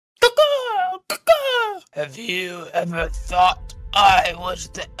Have you ever thought I was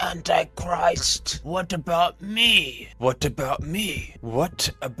the Antichrist? What about me? What about me? What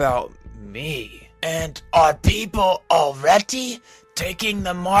about me? And are people already taking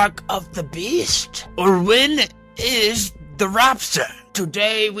the mark of the beast? Or when is the rapture?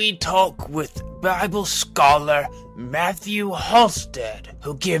 Today we talk with Bible scholar Matthew Halstead,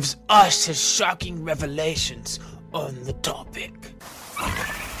 who gives us his shocking revelations on the topic.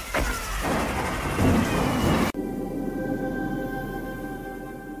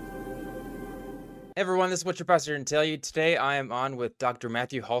 Hey everyone, this is what your pastor didn't tell you. Today I am on with Dr.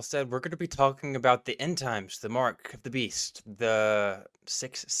 Matthew Halstead. We're going to be talking about the end times, the mark of the beast, the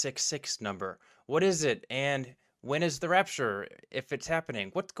 666 number. What is it, and when is the rapture, if it's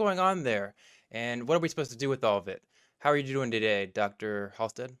happening? What's going on there, and what are we supposed to do with all of it? How are you doing today, Dr.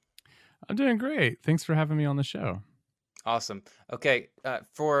 Halstead? I'm doing great. Thanks for having me on the show. Awesome. Okay,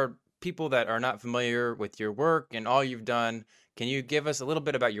 for people that are not familiar with your work and all you've done, can you give us a little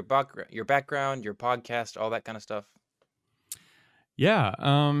bit about your background, your podcast, all that kind of stuff? Yeah.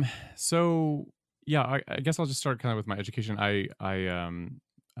 I guess I'll just start kind of with my education. I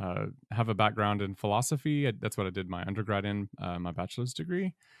have a background in philosophy. That's what I did my undergrad in, my bachelor's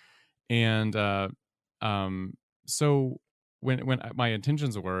degree. And so when my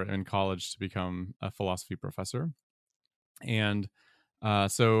intentions were in college to become a philosophy professor, and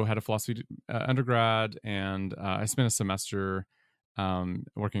so had a philosophy undergrad, and I spent a semester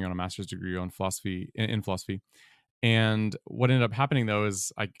working on a master's degree on philosophy in philosophy. And what ended up happening though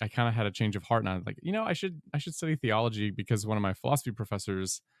is I kind of had a change of heart, and I was like, I should study theology, because one of my philosophy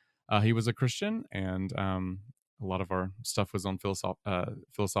professors, he was a Christian, and a lot of our stuff was on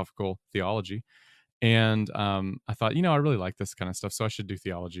philosophical theology. And I thought, I really like this kind of stuff, so I should do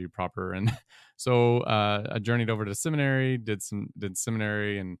theology proper. And so I journeyed over to seminary, did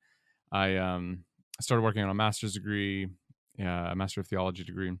seminary, and I started working on a master's degree, a master of theology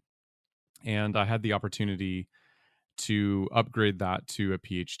degree, and I had the opportunity to upgrade that to a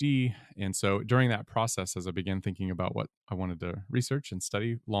PhD. And so during that process, as I began thinking about what I wanted to research and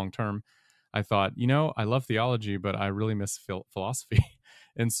study long term, I thought, I love theology, but I really miss philosophy.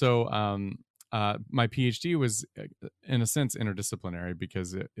 And so my PhD was, in a sense, interdisciplinary,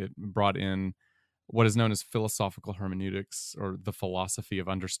 because it brought in what is known as philosophical hermeneutics, or the philosophy of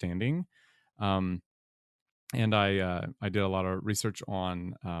understanding. And I did a lot of research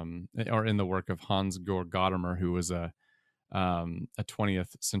on, or in the work of Hans Georg Gadamer, who was a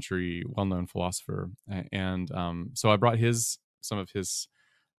 20th century well-known philosopher. And so I brought some of his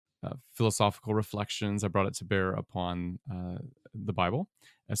philosophical reflections. I brought it to bear upon the Bible,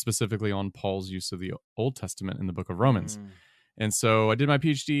 specifically on Paul's use of the Old Testament in the book of Romans. And so I did my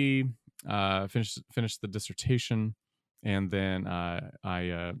PhD, finished the dissertation, and then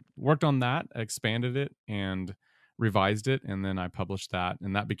I worked on that, expanded it, and revised it, and then I published that,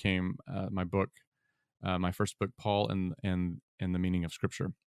 and that became my book, my first book, Paul and the Meaning of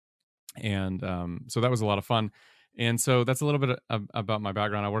Scripture. And so that was a lot of fun. And so that's a little bit about my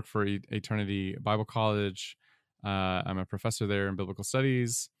background. I work for Eternity Bible College. I'm a professor there in biblical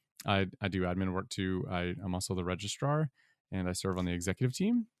studies. I do admin work too. I'm also the registrar, and I serve on the executive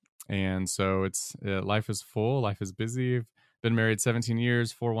team. And so it's life is full, life is busy. I've been married 17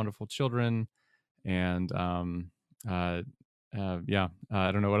 years, 4 wonderful children, and I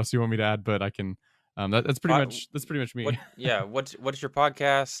don't know what else you want me to add, but I can. That's pretty much me. What's your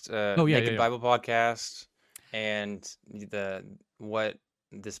podcast? Naked Yeah. Bible podcast, and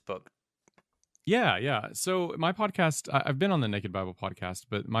this book? Yeah. So my podcast, I've been on the Naked Bible podcast,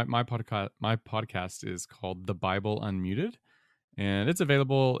 but my podcast is called The Bible Unmuted, and it's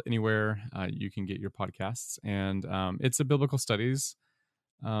available anywhere you can get your podcasts. And it's a biblical studies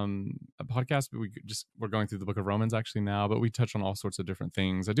a podcast, but we're going through the book of Romans actually now, but we touch on all sorts of different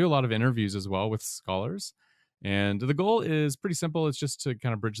things. I do a lot of interviews as well with scholars, and the goal is pretty simple. It's just to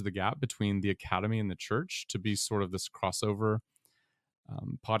kind of bridge the gap between the academy and the church, to be sort of this crossover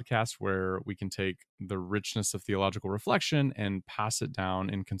podcast where we can take the richness of theological reflection and pass it down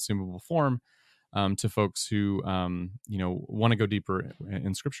in consumable form to folks who want to go deeper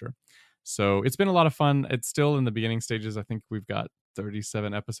in Scripture. So it's been a lot of fun. It's still in the beginning stages. I think we've got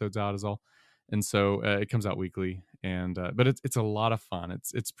 37 episodes out is all, and so it comes out weekly. And but it's a lot of fun.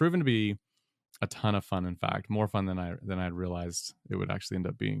 It's proven to be a ton of fun. In fact, more fun than I realized it would actually end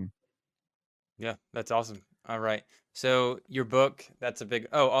up being. Yeah, that's awesome. All right. So your book, that's a big,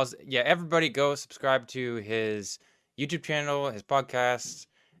 also, yeah, everybody go subscribe to his YouTube channel, his podcast,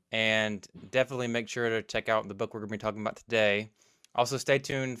 and definitely make sure to check out the book we're going to be talking about today. Also, stay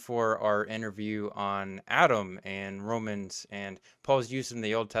tuned for our interview on Adam and Romans and Paul's use in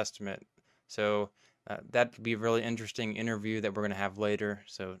the Old Testament. So That'd be a really interesting interview that we're going to have later.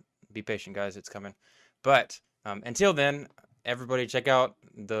 So be patient, guys. It's coming. But until then, everybody check out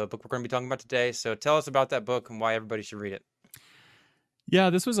the book we're going to be talking about today. So tell us about that book and why everybody should read it. Yeah,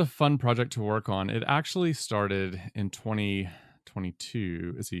 this was a fun project to work on. It actually started in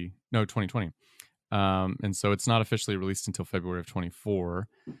 2022. 2020. And so it's not officially released until February of 24.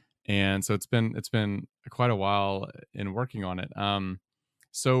 And so it's been quite a while in working on it.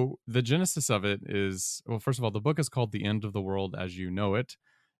 So the genesis of it is, well, first of all, the book is called The End of the World as You Know It,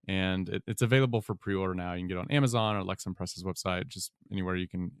 and it's available for pre-order now. You can get it on Amazon or Lexham Press's website, just anywhere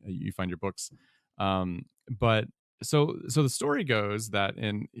you find your books. But so the story goes that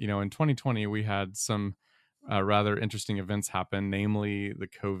in 2020 we had some rather interesting events happen, namely the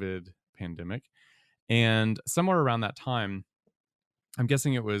COVID pandemic, and somewhere around that time, I'm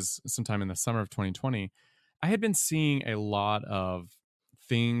guessing it was sometime in the summer of 2020, I had been seeing a lot of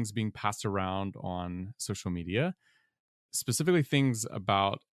things being passed around on social media, specifically things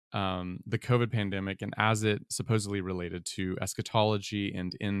about the COVID pandemic and as it supposedly related to eschatology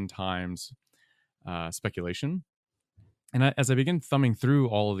and end times speculation. And as I began thumbing through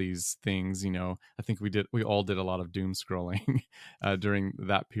all of these things, I think we all did a lot of doom scrolling during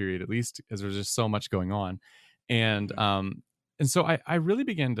that period, at least, as there was just so much going on. And so I really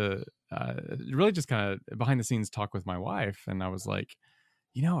began to really just kind of behind the scenes talk with my wife, and I was like,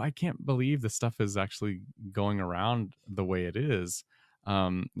 I can't believe this stuff is actually going around the way it is.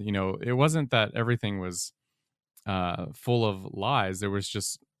 It wasn't that everything was full of lies. There was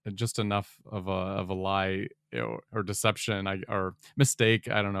just enough of a lie or deception or mistake.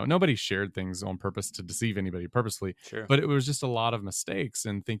 I don't know. Nobody shared things on purpose to deceive anybody purposely, Sure. but it was just a lot of mistakes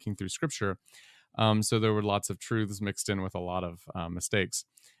in thinking through scripture. So there were lots of truths mixed in with a lot of mistakes.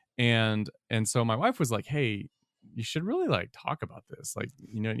 And so my wife was like, hey, you should really talk about this.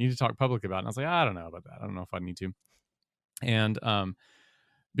 You need to talk public about it. And I was like, I don't know about that. I don't know if I need to. And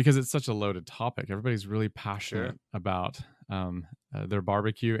because it's such a loaded topic, everybody's really passionate about their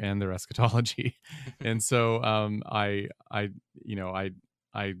barbecue and their eschatology. And so I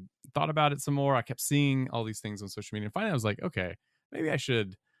thought about it some more. I kept seeing all these things on social media, and finally I was like, okay, maybe I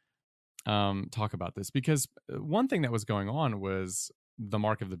should talk about this, because one thing that was going on was the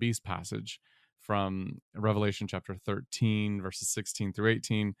mark of the beast passage from Revelation chapter 13 verses 16 through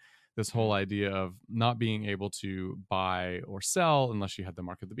 18. This whole idea of not being able to buy or sell unless you had the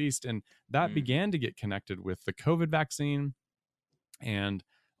mark of the beast, and that began to get connected with the COVID vaccine and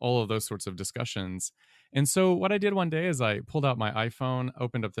all of those sorts of discussions. And so what I did one day is I pulled out my iPhone,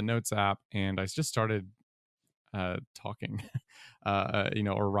 opened up the Notes app, and I just started talking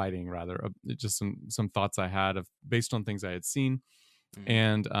or writing rather, just some thoughts I had based on things I had seen.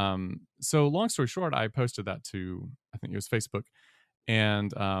 And so long story short, I posted that to, I think it was Facebook,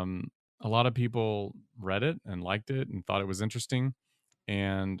 and a lot of people read it and liked it and thought it was interesting,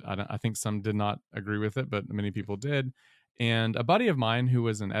 and I think some did not agree with it, but many people did. And a buddy of mine who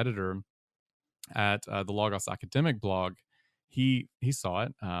was an editor at the Logos academic blog, he saw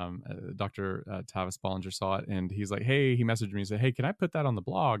it. Dr. Tavis Bollinger saw it, and he's like, hey, he messaged me and said, hey, can I put that on the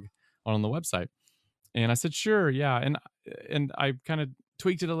blog, on the website? And I said, sure, yeah. And I kind of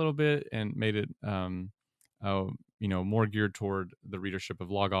tweaked it a little bit and made it more geared toward the readership of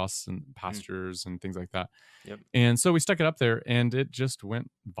Logos and pastors and things like that. Yep. And so we stuck it up there, and it just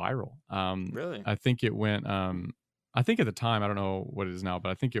went viral. Really? I think it went I think at the time, I don't know what it is now, but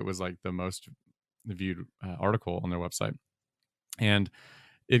I think it was like the most viewed article on their website. And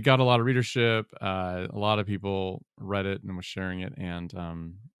it got a lot of readership. A lot of people read it and was sharing it. And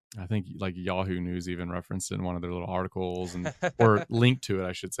I think Yahoo News even referenced it in one of their little articles, or linked to it,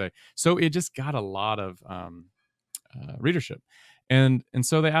 I should say. So it just got a lot of readership. And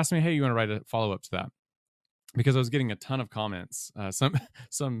so they asked me, hey, you want to write a follow-up to that? Because I was getting a ton of comments.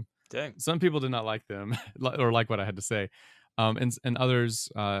 Some people did not like them or like what I had to say. And others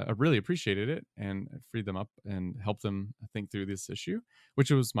really appreciated it and freed them up and helped them think through this issue,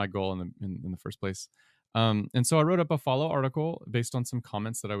 which was my goal in the first place. And so I wrote up a follow article based on some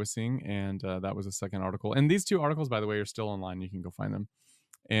comments that I was seeing, and that was a second article. And these two articles, by the way, are still online. You can go find them.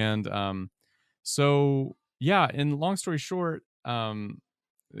 And so yeah, in long story short,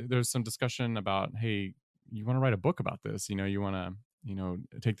 there's some discussion about, hey, you want to write a book about this? You want to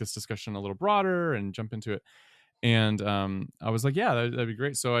take this discussion a little broader and jump into it. And I was like, yeah, that'd be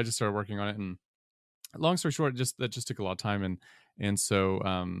great. So I just started working on it, and long story short, that just took a lot of time. And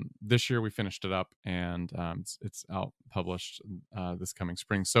so this year we finished it up, and it's out published this coming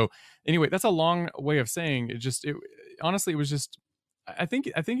spring. So anyway, that's a long way of saying it. Honestly, it was just, I think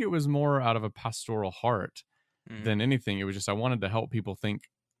it was more out of a pastoral heart than anything. It was just, I wanted to help people think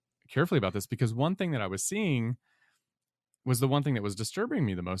carefully about this, because one thing that I was seeing was the one thing that was disturbing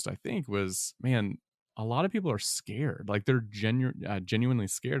me the most, I think, was, man, a lot of people are scared. Like they're genuinely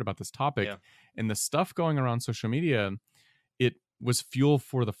scared about this topic, Yeah. and the stuff going around social media, it was fuel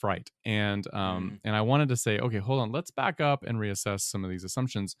for the fright. And I wanted to say, okay, hold on, let's back up and reassess some of these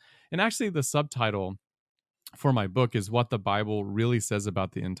assumptions. And actually, the subtitle for my book is What the Bible Really Says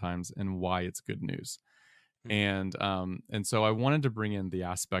About the End Times and Why It's Good News. And so I wanted to bring in the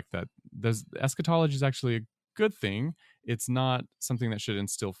aspect that eschatology is actually a good thing. It's not something that should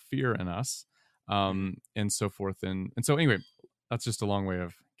instill fear in us, and so forth. And so anyway, that's just a long way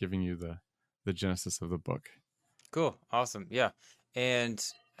of giving you the genesis of the book. Cool. Awesome. Yeah. And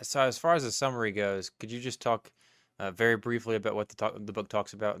so as far as the summary goes, could you just talk very briefly about what the book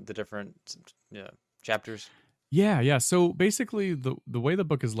talks about, the different chapters? Yeah. So basically, the way the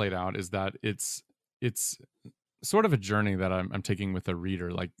book is laid out is that it's sort of a journey that I'm taking with a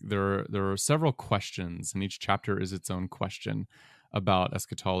reader. Like there are several questions, and each chapter is its own question about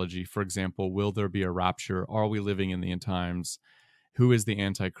eschatology. For example, will there be a rapture? Are we living in the end times? Who is the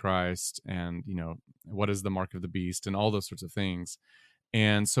Antichrist? And what is the mark of the beast? And all those sorts of things.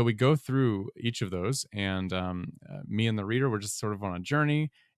 And so we go through each of those, and me and the reader, we're just sort of on a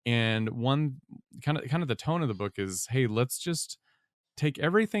journey. And one kind of the tone of the book is, hey, let's just take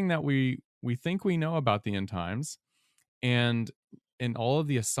everything that we think we know about the end times, and all of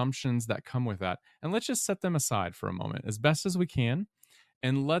the assumptions that come with that, and let's just set them aside for a moment as best as we can,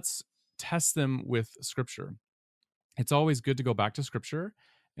 and let's test them with Scripture. It's always good to go back to Scripture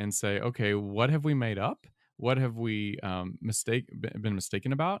and say, okay, what have we made up? What have we been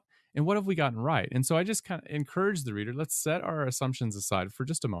mistaken about? And what have we gotten right? And so I just kind of encourage the reader, let's set our assumptions aside for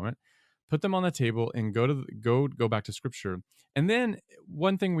just a moment, put them on the table, and go back to Scripture. And then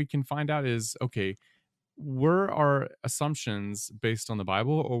one thing we can find out is, okay, were our assumptions based on the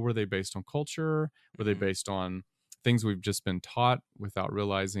Bible, or were they based on culture? Were they based on things we've just been taught without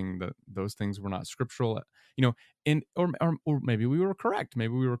realizing that those things were not scriptural? And or maybe we were correct.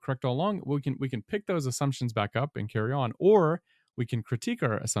 Maybe we were correct all along. We can pick those assumptions back up and carry on, or we can critique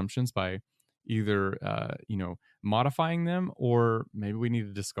our assumptions by either modifying them, or maybe we need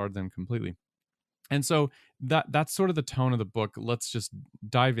to discard them completely. And so that's sort of the tone of the book. Let's just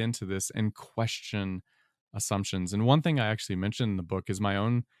dive into this and question assumptions. And one thing I actually mentioned in the book is my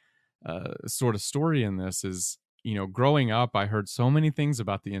own sort of story in this is, growing up, I heard so many things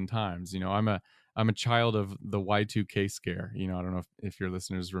about the end times. I'm a child of the Y2K scare. I don't know if your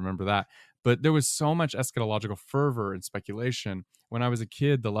listeners remember that, but there was so much eschatological fervor and speculation. When I was a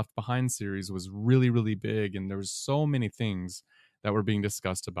kid, the Left Behind series was really, really big, and there was so many things that were being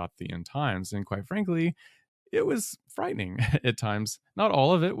discussed about the end times. And quite frankly, it was frightening at times. Not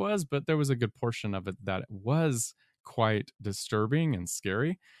all of it was, but there was a good portion of it that was quite disturbing and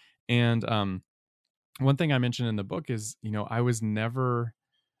scary. And one thing I mentioned in the book is, it never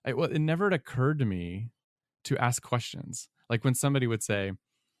occurred to me to ask questions. Like when somebody would say,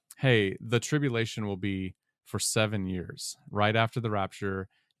 hey, the tribulation will be for 7 years. Right after the rapture,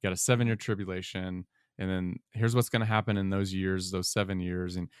 you got a 7-year tribulation. And then here's what's going to happen in those years, those 7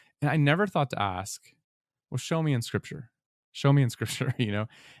 years. And I never thought to ask, well, show me in Scripture. Show me in Scripture,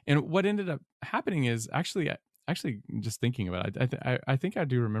 And what ended up happening is actually just thinking about it, I think I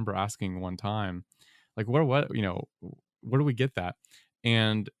do remember asking one time, like, where do we get that?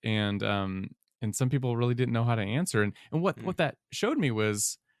 And some people really didn't know how to answer. And what that showed me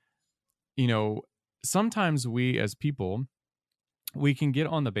was, sometimes we as people, we can get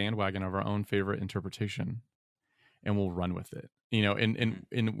on the bandwagon of our own favorite interpretation, and we'll run with it, and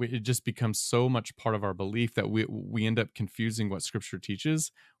it just becomes so much part of our belief that we end up confusing what Scripture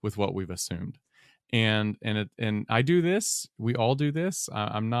teaches with what we've assumed. And I do this. We all do this.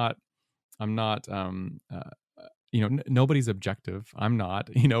 I'm not. Nobody's objective. I'm not.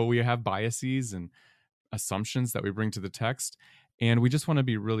 We have biases and assumptions that we bring to the text, and we just want to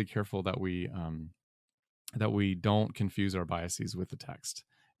be really careful that we don't confuse our biases with the text,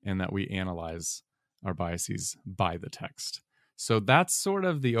 and that we analyze our biases by the text. So that's sort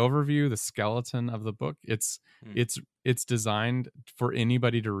of the overview, the skeleton of the book. It's designed for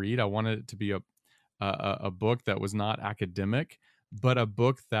anybody to read. I wanted it to be a book that was not academic, but a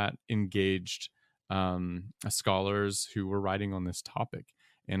book that engaged scholars who were writing on this topic.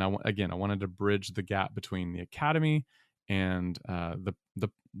 And I wanted to bridge the gap between the academy and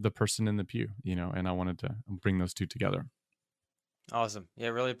the person in the pew, and I wanted to bring those two together. Awesome. Yeah,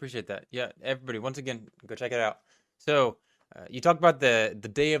 really appreciate that. Yeah, everybody, once again, go check it out. So you talked about the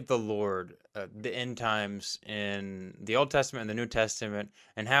day of the Lord, the end times in the Old Testament and the New Testament,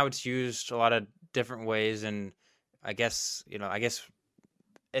 and how it's used a lot of different ways. And I guess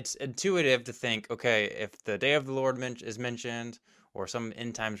it's intuitive to think, okay, if the day of the Lord is mentioned or some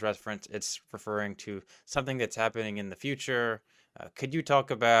end times reference, it's referring to something that's happening in the future. Could you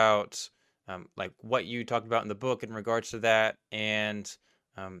talk about like what you talked about in the book in regards to that, and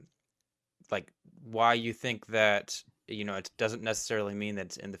um, like why you think that it doesn't necessarily mean that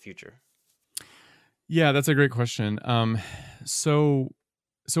it's in the future? Yeah, that's a great question. So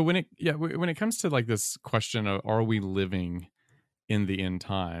when it comes to like this question of are we living in the end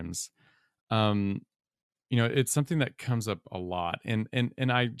times, um, it's something that comes up a lot, and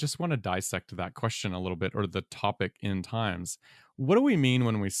I just want to dissect that question a little bit, or the topic end times. What do we mean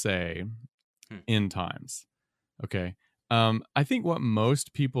when we say Hmm. end times? Okay. I think what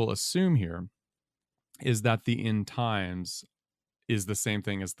most people assume here is that the end times is the same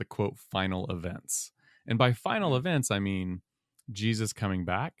thing as the quote final events. And by final Hmm. events, I mean Jesus coming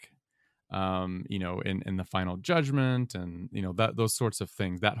back, in the final judgment, and that those sorts of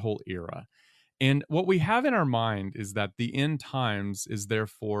things, that whole era. And what we have in our mind is that the end times is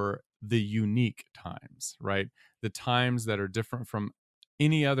therefore the unique times, right? The times that are different from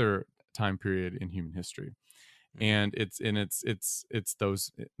any other time period in human history. Hmm. And it's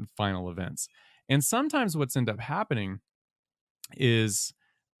those final events. And sometimes what's end up happening is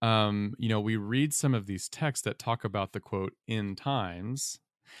we read some of these texts that talk about the quote end times,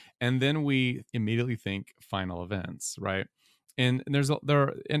 and then we immediately think final events, right? And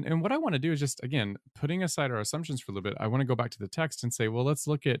and what I want to do is just, again, putting aside our assumptions for a little bit, I want to go back to the text and say, well, let's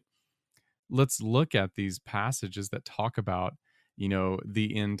look at these passages that talk about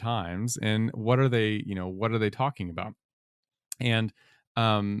the end times, and what are they talking about. And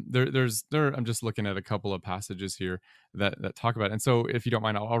I'm just looking at a couple of passages here that talk about it. And so if you don't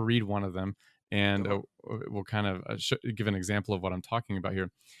mind, I'll read one of them, and Sure. we'll kind of give an example of what I'm talking about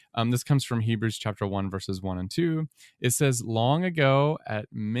here. This comes from Hebrews chapter 1 verses 1 and 2. It says, long ago, at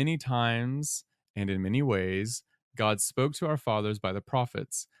many times and in many ways, God spoke to our fathers by the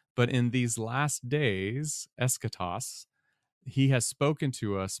prophets, but in these last days, eschatos, he has spoken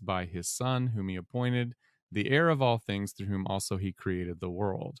to us by his Son, whom he appointed, the heir of all things, through whom also he created the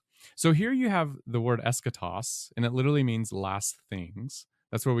world. So here you have the word eschatos, and it literally means last things.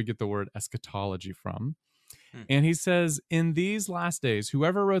 That's where we get the word eschatology from. Hmm. And he says, in these last days,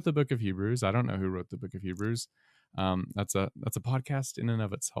 whoever wrote the book of Hebrews, I don't know who wrote the book of Hebrews. That's a podcast in and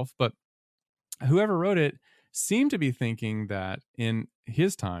of itself. But whoever wrote it seemed to be thinking that in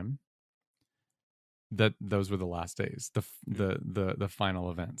his time, that those were the last days, Hmm. the final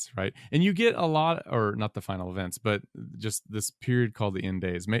events, right? And you get a lot, or not the final events, but just this period called the end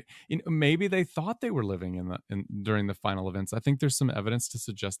days. Maybe they thought they were living during the final events. I think there's some evidence to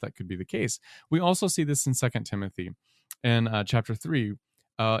suggest that could be the case. We also see this in Second Timothy, in chapter 3.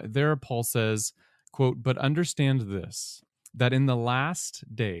 There, Paul says, "quote But understand this, that in the last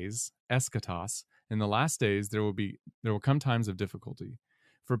days, eschatos, in the last days there will come times of difficulty."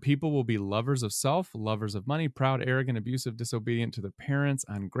 For people will be lovers of self, lovers of money, proud, arrogant, abusive, disobedient to their parents,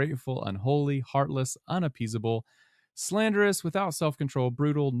 ungrateful, unholy, heartless, unappeasable, slanderous, without self control,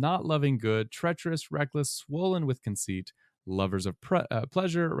 brutal, not loving good, treacherous, reckless, swollen with conceit, lovers of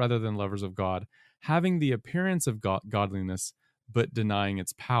pleasure rather than lovers of God, having the appearance of godliness, but denying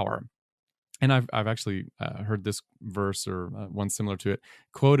its power. And I've actually heard this verse, or one similar to it,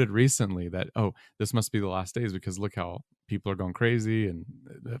 quoted recently, that, oh, this must be the last days because look how people are going crazy, and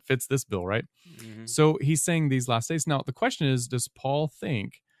it fits this bill, right? Hmm. So he's saying these last days. Now the question is, does Paul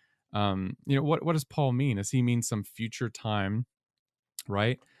think, what does Paul mean? Does he mean some future time,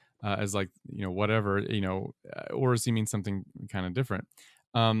 right? As like, whatever, or does he mean something kind of different?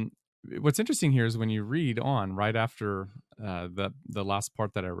 Um, what's interesting here is when you read on right after the last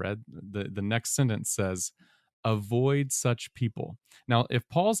part that I read, the next sentence says, "Avoid such people." Now, if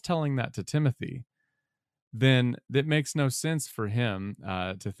Paul's telling that to Timothy, then it makes no sense for him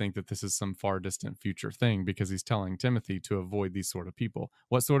to think that this is some far distant future thing, because he's telling Timothy to avoid these sort of people.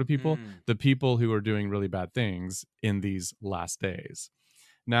 What sort of people? Hmm. The people who are doing really bad things in these last days.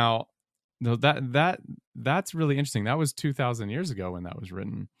 Now, no, that's really interesting. That was 2,000 years ago when that was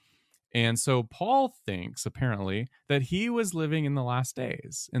written. And so Paul thinks, apparently, that he was living in the last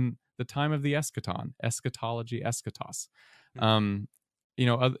days, in the time of the eschaton, eschatology, eschatos. Hmm. Um,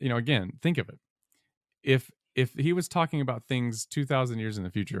 again, think of it. If he was talking about things 2,000 years in the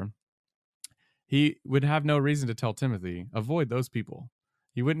future, he would have no reason to tell Timothy, avoid those people.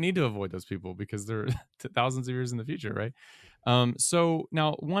 He wouldn't need to avoid those people because they're thousands of years in the future, right? So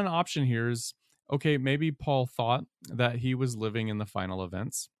now one option here is, okay, maybe Paul thought that he was living in the final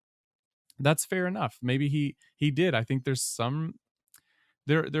events. That's fair enough. Maybe he did. I think there's some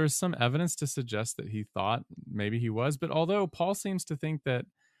evidence to suggest that he thought maybe he was. But although Paul seems to think that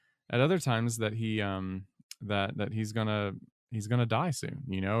at other times that he that he's gonna die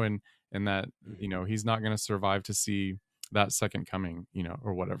soon, and that he's not gonna survive to see that second coming,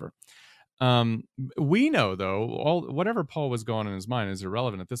 or whatever. We know, though, whatever Paul was going on in his mind is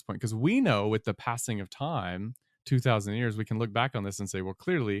irrelevant at this point, because we know with the passing of time, 2,000 years, we can look back on this and say, well,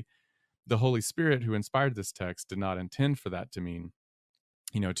 clearly the Holy Spirit who inspired this text did not intend for that to mean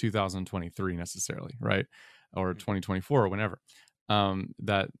 2023 necessarily, right? Or 2024 or whenever.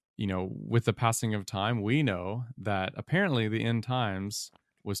 That, with the passing of time, we know that apparently the end times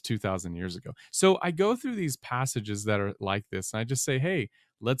was 2,000 years ago. So I go through these passages that are like this, and I just say, hey,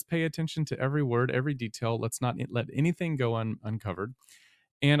 let's pay attention to every word, every detail. Let's not let anything go uncovered.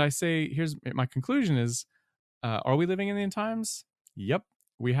 And I say, here's my conclusion is, are we living in the end times? Yep.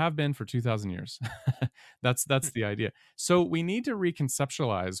 We have been for 2,000 years. That's the idea. So we need to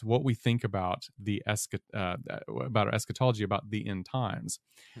reconceptualize what we think about about our eschatology, about the end times.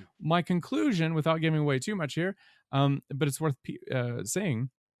 My conclusion, without giving away too much here, but it's worth saying,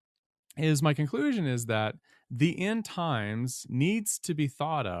 is my conclusion is that the end times needs to be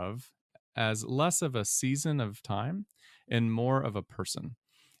thought of as less of a season of time and more of a person.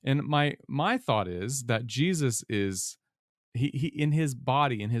 And my thought is that Jesus is he in his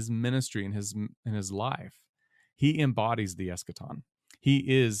body, in his ministry, in his life, he embodies the eschaton. He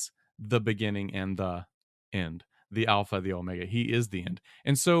is the beginning and the end, the Alpha, the Omega. He is the end.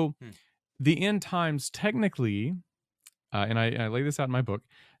 And so the end times technically, and I lay this out in my book,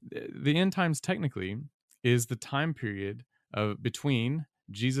 the end times technically is the time period of between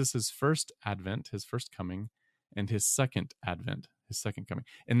Jesus's first advent, his first coming, and his second advent, his second coming.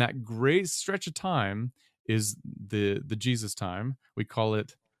 And that great stretch of time is the Jesus time. We call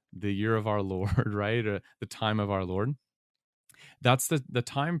it the year of our Lord, right? Or the time of our Lord. That's the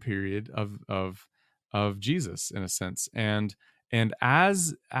time period of Jesus, in a sense. And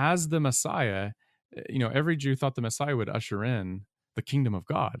as the Messiah, every Jew thought the Messiah would usher in the kingdom of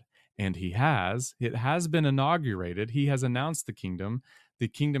God, and it has been inaugurated. He has announced the kingdom. The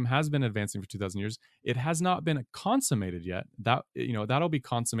kingdom has been advancing for 2,000 years. It has not been consummated yet. That'll be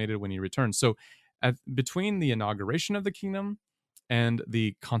consummated when he returns. So between the inauguration of the kingdom and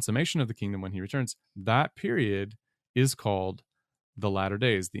the consummation of the kingdom when he returns, that period is called the latter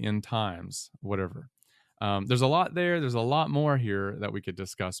days, the end times, whatever. There's a lot there. There's a lot more here that we could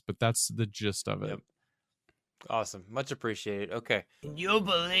discuss, but that's the gist of it. Yep. Awesome. Much appreciated. Okay. Can you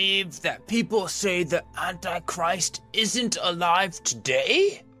believe that people say the Antichrist isn't alive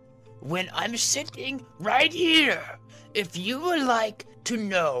today? When I'm sitting right here. If you would like to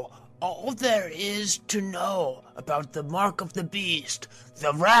know all there is to know about the mark of the beast,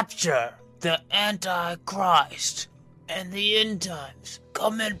 the rapture, the Antichrist, and the end times,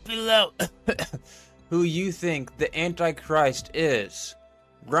 comment below. Who you think the Antichrist is?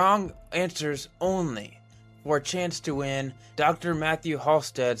 Wrong answers only. For a chance to win Dr. Matthew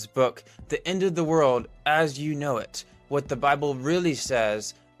Halstead's book, The End of the World as You Know It, what the Bible really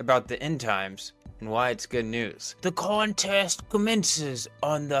says about the end times and why it's good news. The contest commences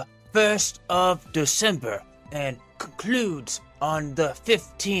on the 1st of December and concludes on the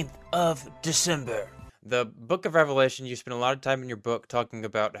 15th of December. The book of Revelation, you spend a lot of time in your book talking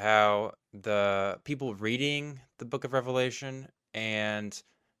about how the people reading the book of Revelation and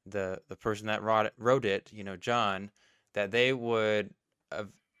the person that wrote it, John, that they would have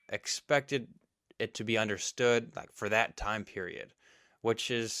expected it to be understood like for that time period,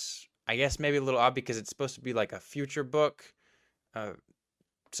 which is, I guess, maybe a little odd because it's supposed to be like a future book,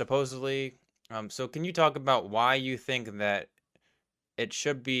 supposedly. So can you talk about why you think that it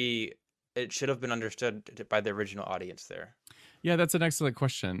should have been understood by the original audience there? Yeah, that's an excellent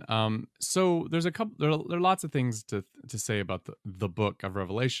question. So there's there are lots of things to say about the book of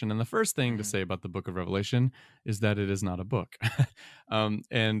Revelation, and the first thing to say about the book of Revelation is that it is not a book.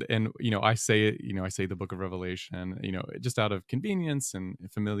 And I say it, I say the book of Revelation, just out of convenience and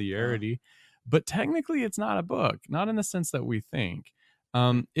familiarity, but technically it's not a book, not in the sense that we think.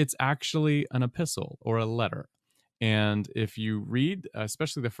 It's actually an epistle or a letter. And if you read,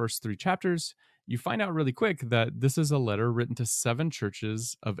 especially the first 3 chapters, you find out really quick that this is a letter written to 7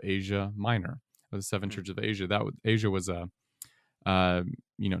 churches of Asia Minor, or the 7 churches of Asia. Asia was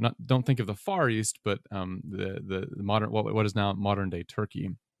don't think of the Far East, but the modern, what is now modern day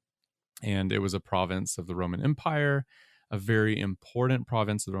Turkey, and it was a province of the Roman Empire, a very important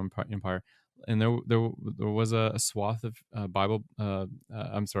province of the Roman Empire. And there was a swath of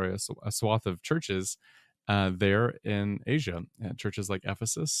a swath of churches there in Asia, churches like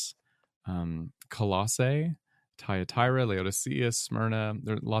Ephesus, Colossae, Thyatira, Laodicea, Smyrna.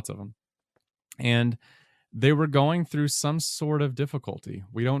 There are lots of them. And they were going through some sort of difficulty.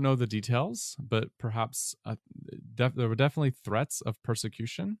 We don't know the details, but perhaps there were definitely threats of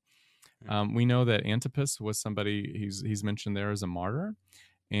persecution. We know that Antipas was somebody he's mentioned there as a martyr,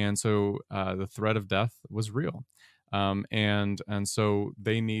 and so the threat of death was real. And so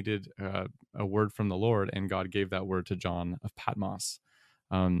they needed a word from the Lord, and God gave that word to John of Patmos.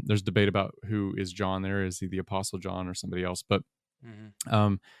 There's debate about who is John there. Is he the Apostle John or somebody else? But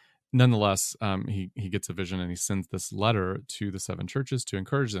nonetheless, he gets a vision and he sends this letter to the 7 churches to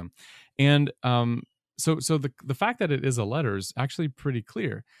encourage them. And so the fact that it is a letter is actually pretty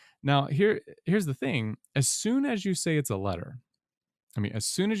clear. Now, here's the thing. As soon as you say it's a letter, as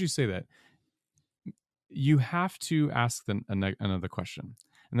soon as you say that, you have to ask another question.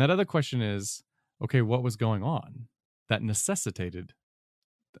 And that other question is, okay, what was going on that necessitated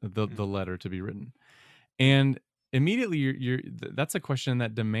the letter to be written? And immediately, that's a question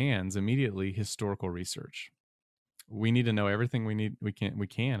that demands immediately historical research. We need to know everything we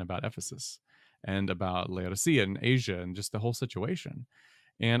can about Ephesus and about Laodicea and Asia and just the whole situation.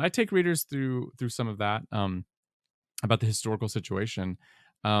 And I take readers through some of that about the historical situation.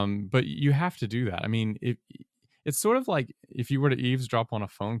 But you have to do that. It's sort of like if you were to eavesdrop on a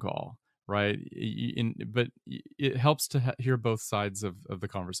phone call, right? But it helps to hear both sides of the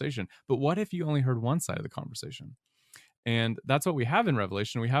conversation. But what if you only heard one side of the conversation? And that's what we have in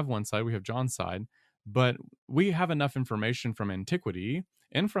Revelation. We have one side, we have John's side, but we have enough information from antiquity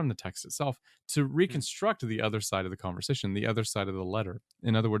and from the text itself to reconstruct the other side of the conversation, the other side of the letter.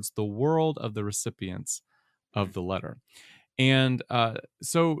 In other words, the world of the recipients of the letter. And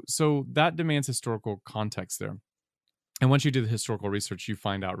so that demands historical context there. And once you do the historical research, you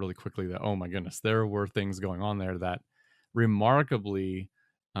find out really quickly that, oh my goodness, there were things going on there that remarkably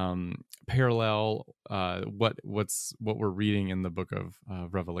parallel what we're reading in the book of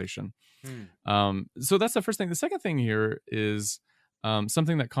Revelation. So that's the first thing. The second thing here is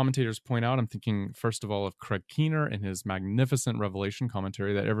something that commentators point out. I'm thinking, first of all, of Craig Keener and his magnificent Revelation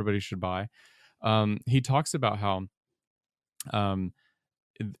commentary that everybody should buy. He talks about how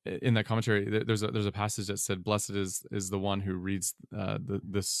in that commentary, there's a passage that said, "Blessed is the one who reads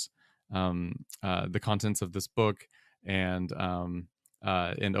the contents of this book and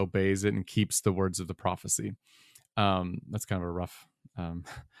obeys it and keeps the words of the prophecy." That's kind of a rough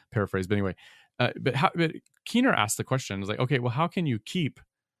paraphrase, but anyway. But Keener asked the question, was like, okay, well, how can you keep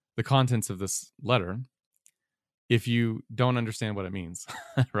the contents of this letter if you don't understand what it means,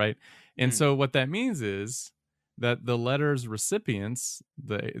 right? And so what that means is that the letter's recipients,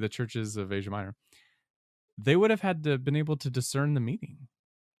 the churches of Asia Minor, they would have had to been able to discern the meaning,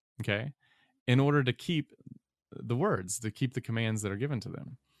 okay, in order to keep the words, to keep the commands that are given to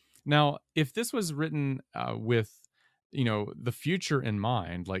them. Now, if this was written with, the future in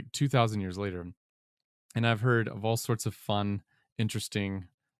mind, like 2,000 years later, and I've heard of all sorts of fun, interesting,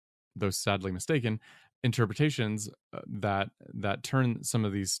 though sadly mistaken, interpretations that turn some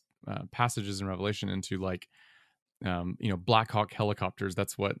of these passages in Revelation into like, Black Hawk helicopters.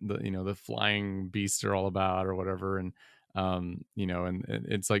 That's what the flying beasts are all about, or whatever. And and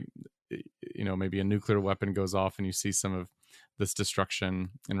it's like, maybe a nuclear weapon goes off, and you see some of this destruction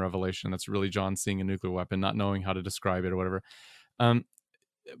in Revelation. That's really John seeing a nuclear weapon, not knowing how to describe it or whatever. None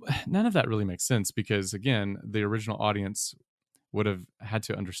of that really makes sense, because again, the original audience would have had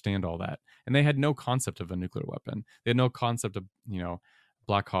to understand all that, and they had no concept of a nuclear weapon. They had no concept of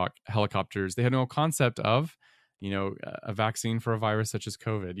Black Hawk helicopters. They had no concept of a vaccine for a virus such as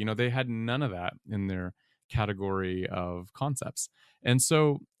COVID. They had none of that in their category of concepts. And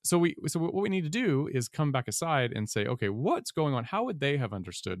so what we need to do is come back aside and say, okay, what's going on? How would they have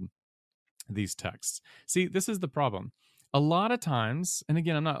understood these texts? See, this is the problem. A lot of times, and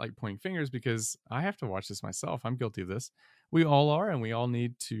again, I'm not like pointing fingers, because I have to watch this myself. I'm guilty of this. We all are, and we all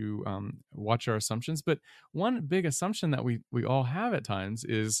need to watch our assumptions. But one big assumption that we all have at times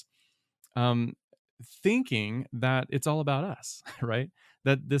is thinking that it's all about us, right?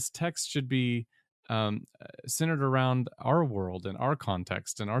 That this text should be centered around our world and our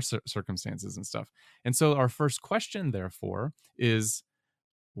context and our circumstances and stuff. And so our first question, therefore, is,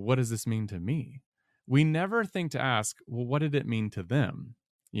 what does this mean to me? We never think to ask, well, what did it mean to them?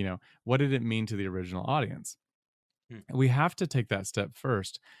 What did it mean to the original audience? We have to take that step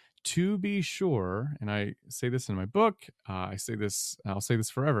first to be sure. And I say this in my book. I'll say this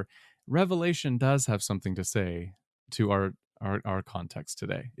forever. Revelation does have something to say to our context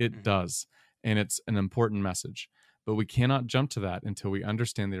today. It does. And it's an important message. But we cannot jump to that until we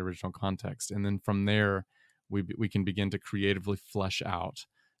understand the original context. And then from there, we can begin to creatively flesh out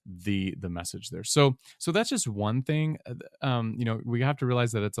the message there. So that's just one thing. We have to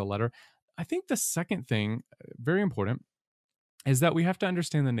realize that it's a letter. I think the second thing, very important, is that we have to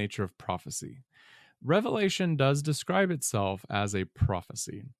understand the nature of prophecy. Revelation does describe itself as a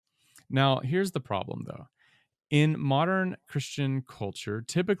prophecy. Now, here's the problem, though. In modern Christian culture,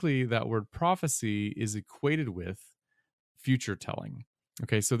 typically that word prophecy is equated with future telling.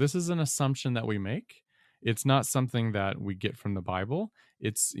 Okay, so this is an assumption that we make. It's not something that we get from the Bible.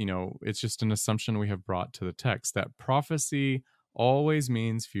 It's just an assumption we have brought to the text that prophecy always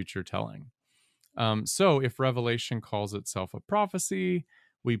means future telling. So if Revelation calls itself a prophecy,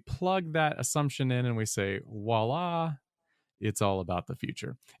 we plug that assumption in and we say, voila, it's all about the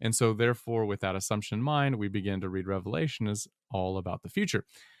future. And so, therefore, with that assumption in mind, we begin to read Revelation as all about the future.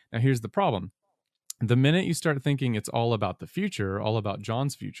 Now, here's the problem. The minute you start thinking it's all about the future, all about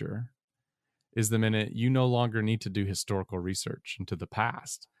John's future, is the minute you no longer need to do historical research into the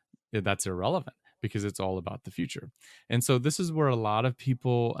past. That's irrelevant because it's all about the future. And so this is where a lot of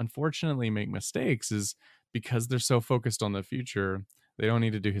people unfortunately make mistakes, is because they're so focused on the future, they don't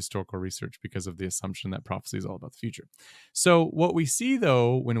need to do historical research because of the assumption that prophecy is all about the future. So what we see,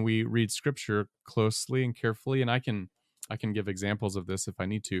 though, when we read scripture closely and carefully, and I can give examples of this if I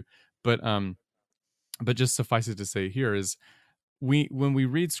need to, but just suffice it to say here is, when we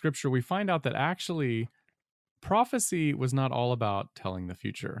read scripture, we find out that actually prophecy was not all about telling the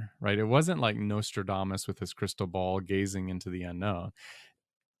future, right? It wasn't like Nostradamus with his crystal ball gazing into the unknown.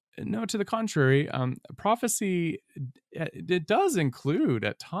 No, to the contrary, prophecy, it does include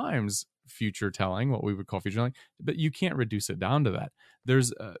at times future telling, what we would call future telling, but you can't reduce it down to that.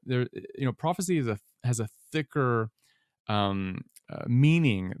 Prophecy has a thicker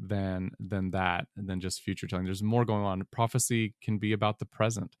meaning than just future telling. There's more going on. Prophecy can be about the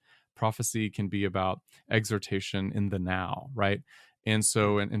present. Prophecy can be about exhortation in the now, right? And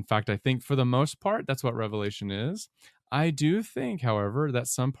so, in fact, I think for the most part, that's what Revelation is. I do think, however, that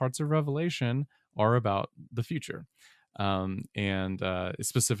some parts of Revelation are about the future, and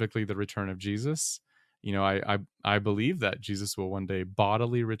specifically the return of Jesus. I believe that Jesus will one day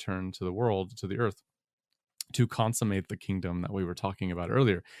bodily return to the world, to the earth, to consummate the kingdom that we were talking about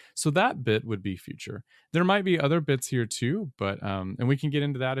earlier. So that bit would be future. There might be other bits here too, but and we can get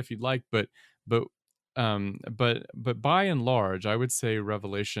into that if you'd like. But by and large, I would say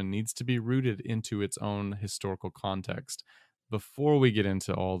Revelation needs to be rooted into its own historical context before we get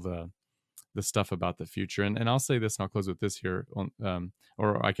into all the stuff about the future. And I'll say this, and I'll close with this here,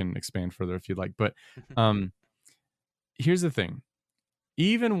 or I can expand further if you'd like. But here's the thing.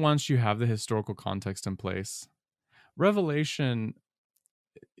 Even once you have the historical context in place, Revelation,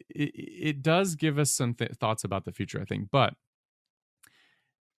 it does give us some thoughts about the future, I think, but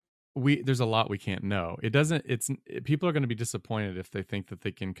there's a lot we can't know. People are going to be disappointed if they think that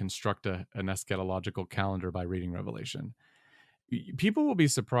they can construct an eschatological calendar by reading Revelation. People will be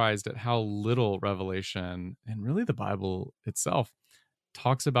surprised at how little Revelation, and really the Bible itself,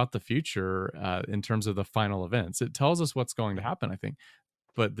 talks about the future in terms of the final events. It tells us what's going to happen, I think,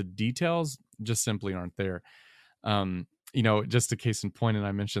 but the details just simply aren't there. Just a case in point, and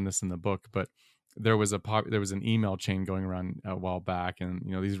I mentioned this in the book, but there was an email chain going around a while back, and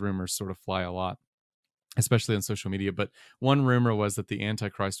these rumors sort of fly a lot, especially on social media. But one rumor was that the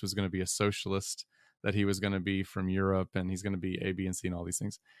Antichrist was going to be a socialist, that he was going to be from Europe, and he's going to be A, B, and C, and all these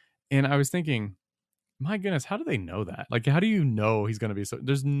things. And I was thinking, my goodness, how do they know that? Like, how do you know he's going to be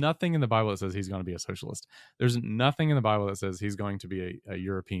there's nothing in the Bible that says he's going to be a socialist. There's nothing in the Bible that says he's going to be a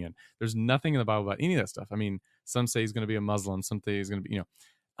European. There's nothing in the Bible about any of that stuff. I mean, some say he's going to be a Muslim, some say he's going to be,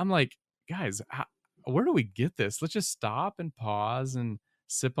 I'm like, guys, where do we get this? Let's just stop and pause and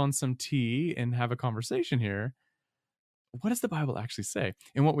sip on some tea and have a conversation here. What does the Bible actually say?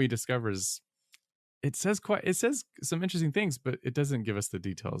 And what we discover is it says some interesting things, but it doesn't give us the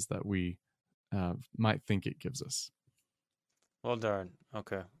details that we might think it gives us. Well, darn.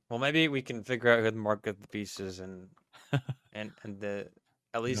 Okay. Well, maybe we can figure out who the mark of the beast is, and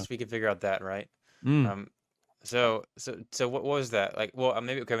at least we can figure out that, right? So what was that like? Well,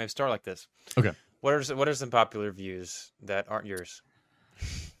 maybe start like this. Okay. What are some popular views that aren't yours?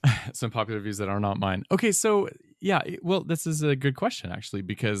 Some popular views that are not mine. Okay, so yeah, well, this is a good question actually,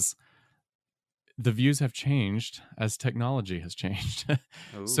 because the views have changed as technology has changed.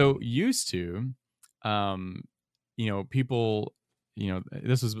 So used to, people,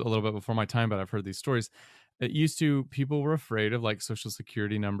 this was a little bit before my time, but I've heard these stories. It used to, people were afraid of like Social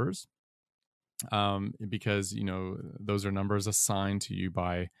Security numbers, because, those are numbers assigned to you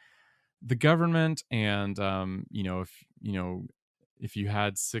by the government. And, if you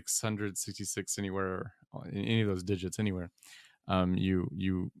had 666 anywhere, any of those digits anywhere,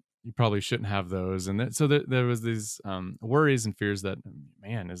 you you probably shouldn't have those. And so there was these worries and fears that,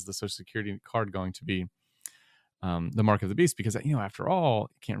 man, is the Social Security card going to be the mark of the beast? Because, after all,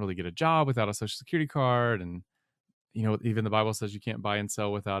 you can't really get a job without a Social Security card. And, even the Bible says you can't buy and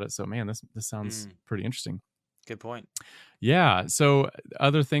sell without it. So, man, this sounds pretty interesting. Good point. Yeah. So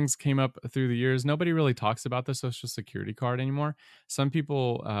other things came up through the years. Nobody really talks about the Social Security card anymore. Some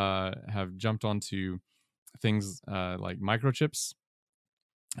people have jumped onto things like microchips.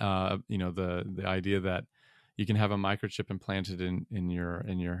 The idea that you can have a microchip implanted in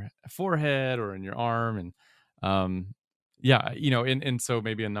your forehead or in your arm, and and so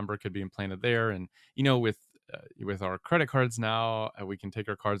maybe a number could be implanted there. And with our credit cards now, we can take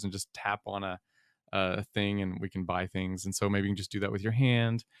our cards and just tap on a thing, and we can buy things. And so maybe you can just do that with your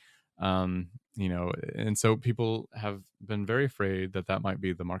hand. And so people have been very afraid that that might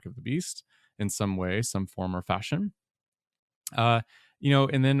be the mark of the beast in some way, some form or fashion. And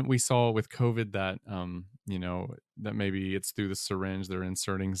then we saw with COVID that, that maybe it's through the syringe, they're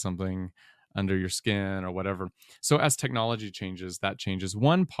inserting something under your skin or whatever. So as technology changes, that changes.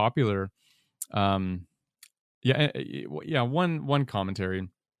 One popular, one commentary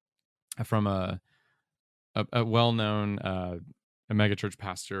from a well-known a megachurch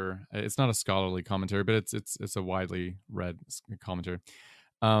pastor. It's not a scholarly commentary, but it's a widely read commentary.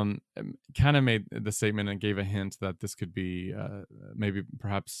 Kind of made the statement and gave a hint that this could be maybe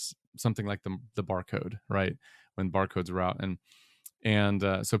perhaps something like the barcode, right? When barcodes were out,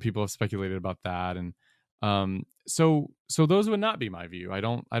 and so people have speculated about that, and so those would not be my view. I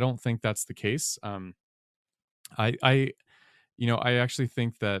don't think that's the case. I actually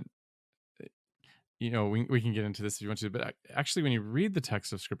think that we can get into this if you want to, but actually when you read the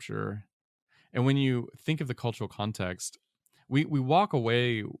text of Scripture and when you think of the cultural context, we walk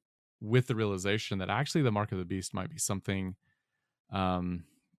away with the realization that actually the mark of the beast might be something, A,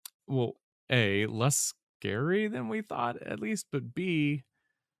 less scary than we thought, at least, but B,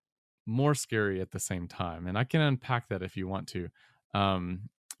 more scary at the same time. And I can unpack that if you want to.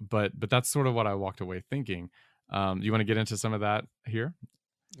 But that's sort of what I walked away thinking. You want to get into some of that here?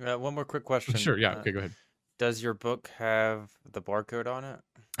 One more quick question. Sure. Yeah. Okay. Go ahead. Does your book have the barcode on it?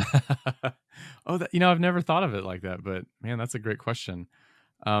 Oh, I've never thought of it like that, but man, that's a great question.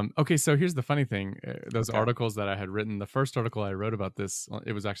 Okay, so here's the funny thing: those articles that I had written, the first article I wrote about this,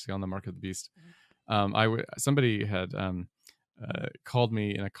 it was actually on the mark of the beast. Somebody had called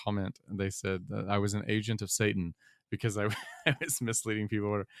me in a comment, and they said that I was an agent of Satan because I was misleading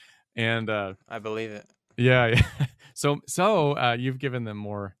people, and I believe it. Yeah. So you've given them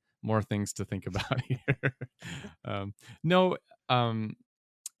more things to think about here.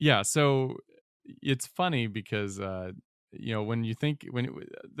 Yeah. So it's funny because when you think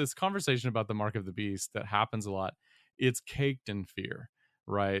this conversation about the mark of the beast that happens a lot, it's caked in fear,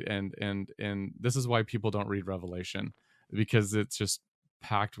 right? And this is why people don't read Revelation, because it's just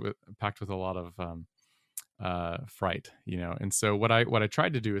packed with a lot of fright, And so what I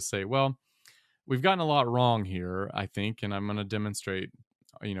tried to do is say, well, we've gotten a lot wrong here, I think, and I'm going to demonstrate,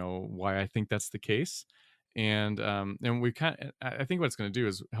 why I think that's the case. And we I think what it's going to do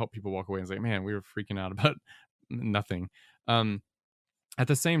is help people walk away and say, man, we were freaking out about nothing. At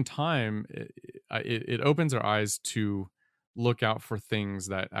the same time, it opens our eyes to look out for things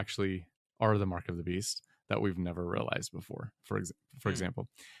that actually are the mark of the beast that we've never realized before, for example.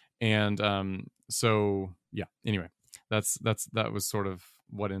 And so, yeah, anyway, that was sort of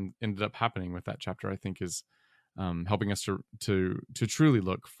what ended up happening with that chapter, I think, is helping us to truly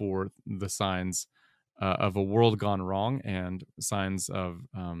look for the signs of a world gone wrong and signs of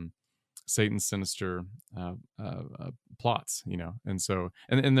Satan's sinister plots, and so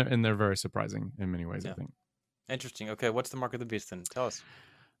and they're very surprising in many ways, I think. Interesting. Okay, what's the mark of the beast then? Tell us.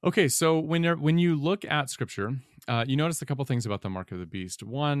 Okay, so when you look at Scripture, you notice a couple things about the mark of the beast.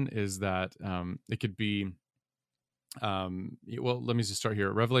 One is that it could be, well, let me just start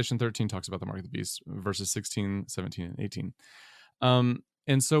here. Revelation 13 talks about the mark of the beast, verses 16, 17, and 18.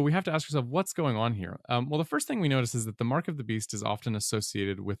 And so we have to ask ourselves, what's going on here? Well, the first thing we notice is that the mark of the beast is often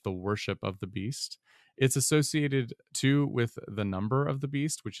associated with the worship of the beast. It's associated too with the number of the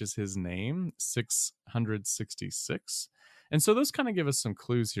beast, which is his name, 666. And so those kind of give us some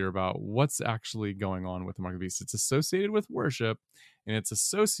clues here about what's actually going on with the mark of the beast. It's associated with worship, and it's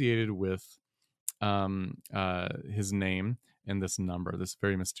associated with his name and this number, this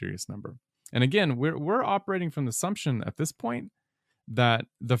very mysterious number. And again, we're operating from the assumption at this point that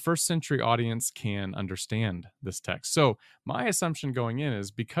the first century audience can understand this text. So my assumption going in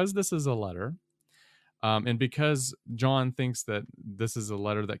is, because this is a letter, and because John thinks that this is a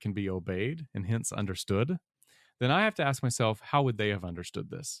letter that can be obeyed and hence understood, then I have to ask myself, how would they have understood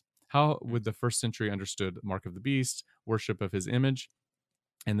this? How would the first century understood mark of the beast, worship of his image,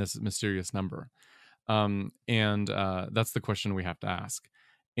 and this mysterious number? That's the question we have to ask.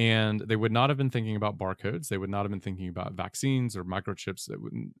 And they would not have been thinking about barcodes. They would not have been thinking about vaccines or microchips.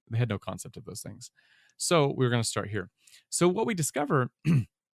 They had no concept of those things. So we're going to start here. So what we discover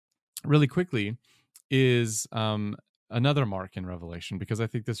really quickly is another mark in Revelation, because I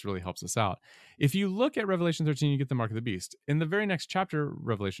think this really helps us out. If you look at Revelation 13, you get the mark of the beast. In the very next chapter,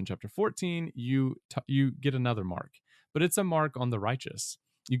 Revelation chapter 14, you get another mark, but it's a mark on the righteous.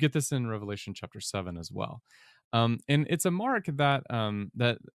 You get this in Revelation chapter 7 as well, and it's a mark that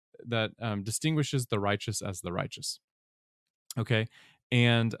distinguishes the righteous as the righteous. Okay,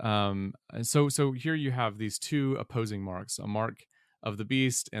 and so here you have these two opposing marks: a mark of the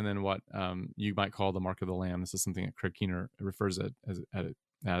beast, and then what you might call the mark of the lamb. This is something that Craig Keener refers as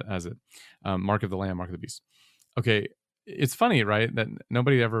it mark of the lamb, mark of the beast. Okay, it's funny, right, that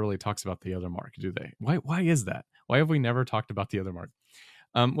nobody ever really talks about the other mark, do they? Why is that? Why have we never talked about the other mark?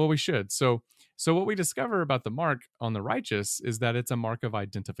 Well, we should. So what we discover about the mark on the righteous is that it's a mark of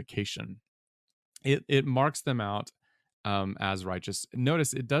identification. It marks them out as righteous.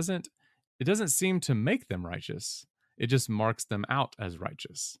 Notice it doesn't seem to make them righteous. It just marks them out as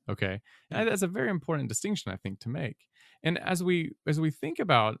righteous. Okay, and that's a very important distinction, I think, to make. And as we think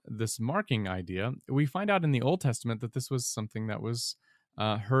about this marking idea, we find out in the Old Testament that this was something that was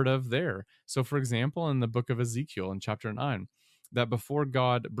heard of there. So, for example, in the book of Ezekiel in chapter 9, that before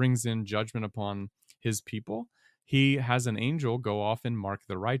God brings in judgment upon his people, he has an angel go off and mark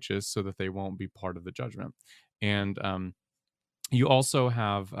the righteous so that they won't be part of the judgment. And you also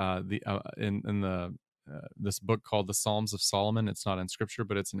have this book called the Psalms of Solomon. It's not in scripture,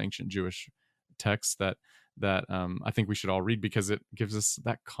 but it's an ancient Jewish text that I think we should all read, because it gives us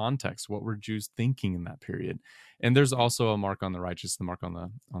that context. What were Jews thinking in that period? And there's also a mark on the righteous, the mark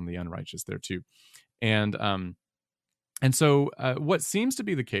on the unrighteous there too. And so what seems to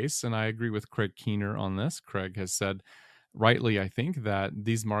be the case, and I agree with Craig Keener on this, Craig has said rightly, I think, that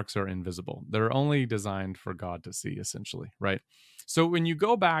these marks are invisible. They're only designed for God to see, essentially, right? So when you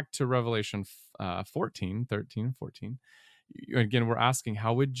go back to Revelation 13, 14, again, we're asking,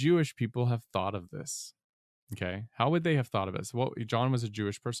 how would Jewish people have thought of this? Okay, how would they have thought of this? Well, John was a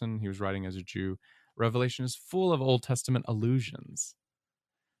Jewish person. He was writing as a Jew. Revelation is full of Old Testament allusions.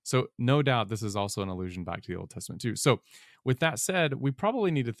 So no doubt this is also an allusion back to the Old Testament too. So with that said, we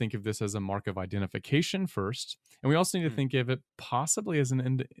probably need to think of this as a mark of identification first. And we also need to think of it possibly as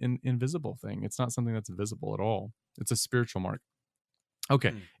an invisible thing. It's not something that's visible at all. It's a spiritual mark.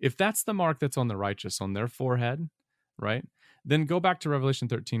 Okay, if that's the mark that's on the righteous, on their forehead, right? Then go back to Revelation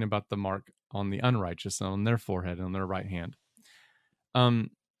 13 about the mark on the unrighteous, on their forehead, on their right hand.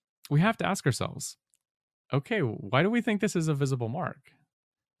 We have to ask ourselves, okay, why do we think this is a visible mark?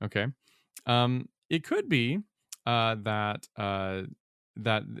 Okay, it could be that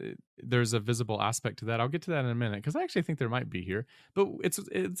there's a visible aspect to that. I'll get to that in a minute, because I actually think there might be here. But it's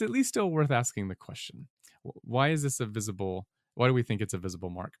at least still worth asking the question: why is this a visible? Why do we think it's a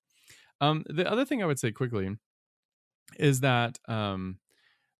visible mark? The other thing I would say quickly is that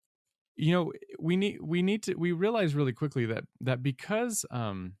we realize really quickly that because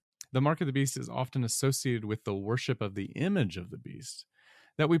the mark of the beast is often associated with the worship of the image of the beast,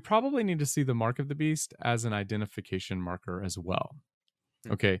 that we probably need to see the mark of the beast as an identification marker as well.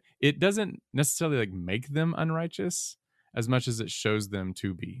 Okay, it doesn't necessarily make them unrighteous as much as it shows them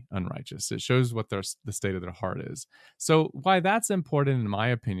to be unrighteous. It shows what the state of their heart is. So why that's important, in my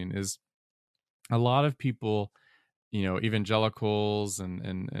opinion, is a lot of people, evangelicals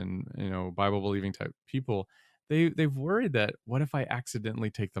and Bible believing type people, they've worried that, what if I accidentally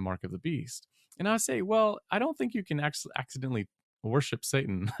take the mark of the beast? And I say, well, I don't think you can accidentally worship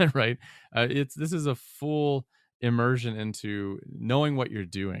Satan, right? This is a full immersion into knowing what you're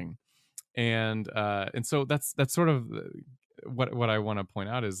doing, and so that's sort of what I want to point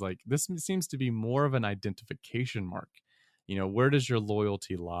out is, this seems to be more of an identification mark. Where does your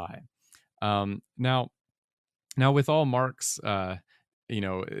loyalty lie? Now with all marks,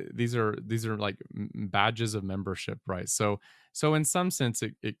 these are like badges of membership, right? So in some sense,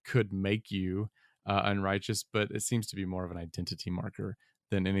 it could make you unrighteous, but it seems to be more of an identity marker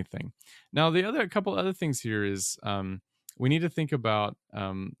than anything. Now, a couple other things here is we need to think about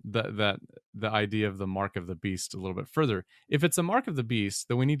the idea of the mark of the beast a little bit further. If it's a mark of the beast,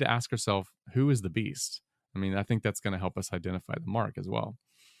 then we need to ask ourselves, who is the beast? I mean, I think that's going to help us identify the mark as well.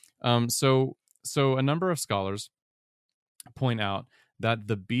 So a number of scholars point out that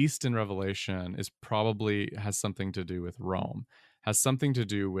the beast in Revelation has something to do with Rome. has something to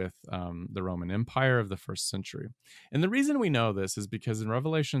do with the Roman Empire of the first century. And the reason we know this is because in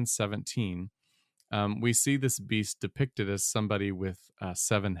Revelation 17, we see this beast depicted as somebody with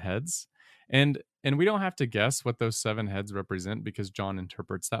 7 heads. And we don't have to guess what those 7 heads represent because John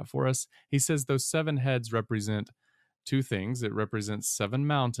interprets that for us. He says those 7 heads represent 2 things. It represents 7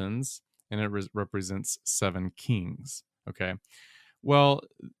 mountains, and it represents 7 kings. Okay. Well,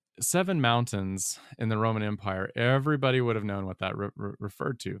 7 mountains in the Roman Empire, everybody would have known what that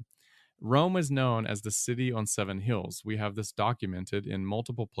referred to. Rome was known as the city on 7 hills. We have this documented in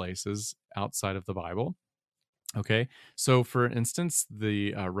multiple places outside of the Bible. Okay, so for instance,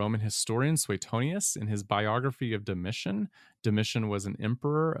 the Roman historian Suetonius, in his biography of Domitian, Domitian was an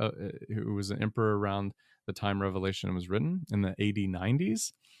emperor who was an emperor around the time Revelation was written in the AD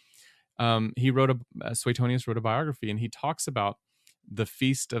 90s. Suetonius wrote a biography, and he talks about the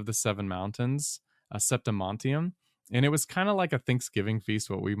Feast of the 7 Mountains, Septimontium, and it was kind of like a Thanksgiving feast,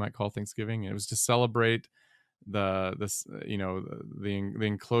 what we might call Thanksgiving. It was to celebrate the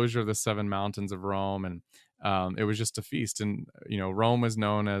enclosure of the 7 mountains of Rome, and it was just a feast. And Rome was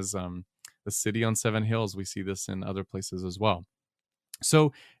known as the city on 7 hills. We see this in other places as well.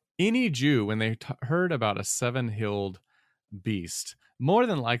 So any Jew, when they heard about a 7-hilled beast, more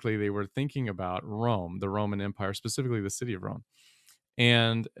than likely they were thinking about Rome, the Roman Empire, specifically the city of Rome.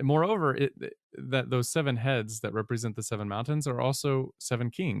 And moreover, that those 7 heads that represent the 7 mountains are also 7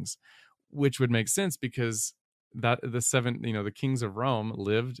 kings, which would make sense because that the kings of Rome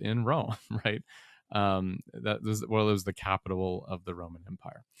lived in Rome, right? It was the capital of the Roman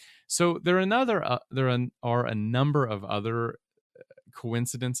Empire. So there are a number of other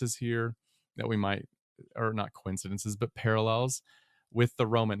coincidences here that we might, or not coincidences, but parallels with the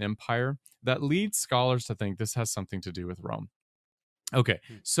Roman Empire that lead scholars to think this has something to do with Rome. Okay,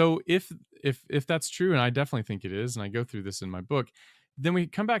 so if that's true, and I definitely think it is, and I go through this in my book, then we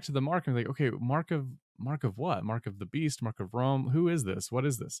come back to the mark and like, okay, mark of what? Mark of the beast, mark of Rome. Who is this? What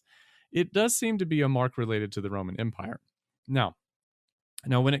is this? It does seem to be a mark related to the Roman Empire. Now,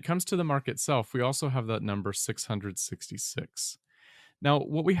 when it comes to the mark itself, we also have that number 666. Now,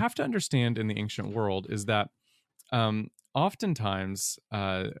 what we have to understand in the ancient world is that oftentimes,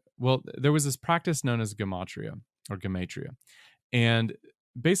 there was this practice known as gematria or gematria. And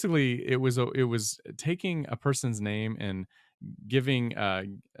basically, it was taking a person's name and giving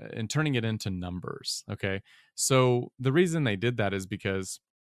and turning it into numbers. Okay, so the reason they did that is because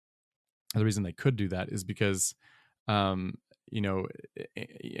the reason they could do that is because ancient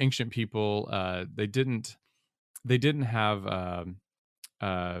people they didn't have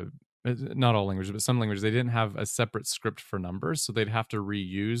not all languages, but some languages, they didn't have a separate script for numbers, so they'd have to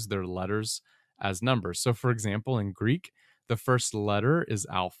reuse their letters as numbers. So, for example, in Greek, the first letter is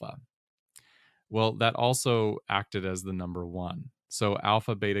alpha. Well, that also acted as the number 1. So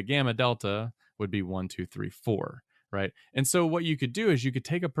alpha, beta, gamma, delta would be 1, 2, 3, 4, right? And so what you could do is you could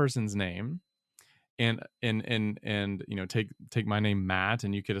take a person's name and take my name Matt,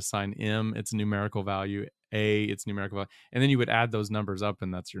 and you could assign M its numerical value, A its numerical value, and then you would add those numbers up,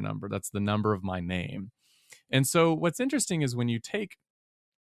 and that's your number. That's the number of my name. And so what's interesting is when you take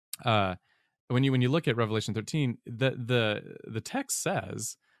when you look at Revelation 13, the text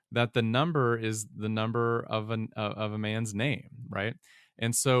says that the number is the number of a man's name, right?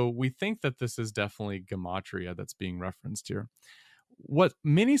 And so we think that this is definitely gematria that's being referenced here. What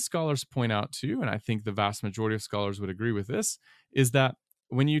many scholars point out too, and I think the vast majority of scholars would agree with this, is that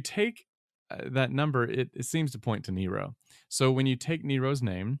when you take that number, it seems to point to Nero. So when you take Nero's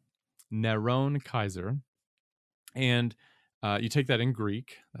name, Neron Kaiser, and you take that in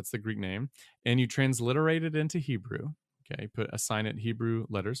Greek, that's the Greek name, and you transliterate it into Hebrew. Okay, assign it Hebrew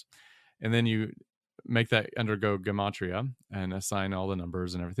letters, and then you make that undergo gematria and assign all the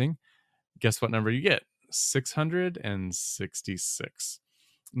numbers and everything. Guess what number you get? 666.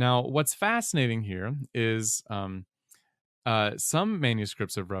 Now, what's fascinating here is some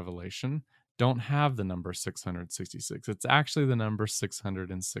manuscripts of Revelation don't have the number 666. It's actually the number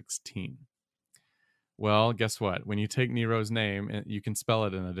 616. Well, guess what? When you take Nero's name, you can spell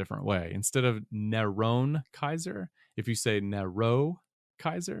it in a different way. Instead of Neron Kaiser, if you say Nero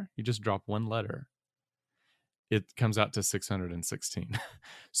Kaiser, you just drop one letter. It comes out to 616.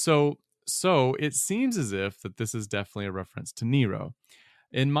 So it seems as if that this is definitely a reference to Nero.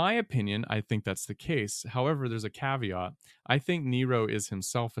 In my opinion, I think that's the case. However, there's a caveat. I think Nero is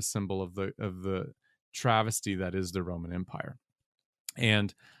himself a symbol of the travesty that is the Roman Empire.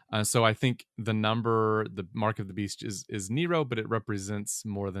 And so I think the mark of the beast is Nero, but it represents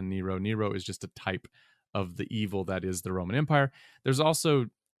more than Nero. Nero is just a type of the evil that is the Roman Empire. There's also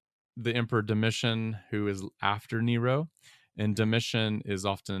the Emperor Domitian, who is after Nero. and Domitian is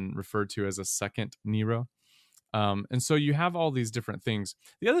often referred to as a second Nero. And so you have all these different things.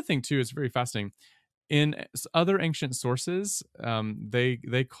 The other thing too is very fascinating. In other ancient sources,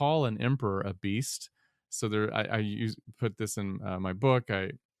 they call an emperor a beast. So there, put this in my book.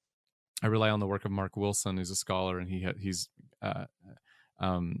 I rely on the work of Mark Wilson, who's a scholar, and he's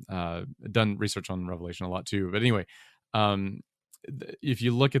done research on Revelation a lot too. But anyway, if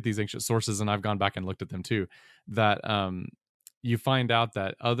you look at these ancient sources, and I've gone back and looked at them too, that you find out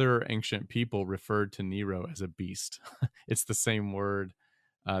that other ancient people referred to Nero as a beast. It's the same word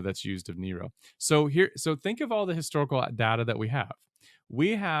that's used of Nero. So think of all the historical data that we have.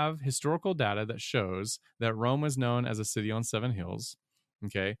 We have historical data that shows that Rome was known as a city on 7 hills,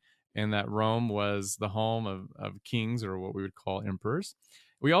 okay, and that Rome was the home of kings, or what we would call emperors.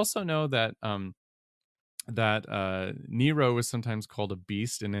 We also know that Nero was sometimes called a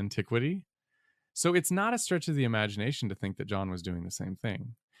beast in antiquity. So it's not a stretch of the imagination to think that John was doing the same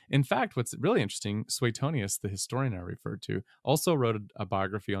thing. In fact, what's really interesting, Suetonius, the historian I referred to, also wrote a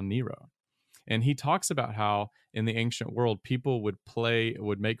biography on Nero. And he talks about how in the ancient world, people would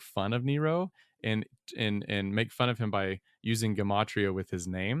make fun of Nero and make fun of him by using gematria with his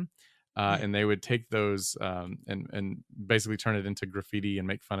name. And they would take those and basically turn it into graffiti and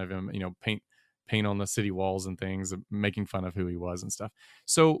make fun of him, paint on the city walls and things, making fun of who he was and stuff.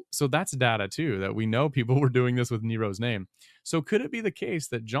 So that's data too, that we know people were doing this with Nero's name. So could it be the case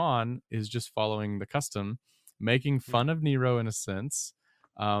that John is just following the custom, making fun of Nero in a sense,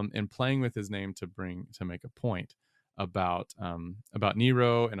 and playing with his name to make a point about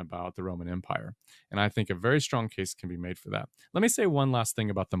Nero and about the Roman Empire? And I think a very strong case can be made for that. Let me say one last thing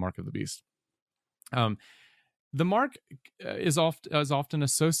about the mark of the beast. The mark is often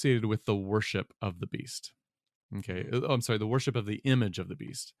associated with the worship of the beast. Okay, the worship of the image of the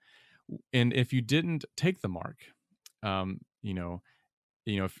beast. And if you didn't take the mark, if you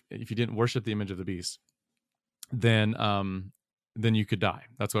didn't worship the image of the beast, then you could die.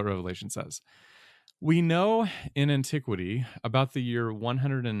 That's what Revelation says. We know in antiquity, about the year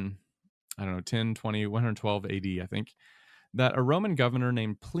 112 AD, I think, that a Roman governor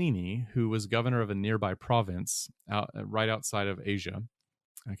named Pliny, who was governor of a nearby province right outside of Asia,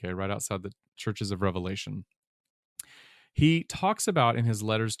 okay, right outside the churches of Revelation, he talks about in his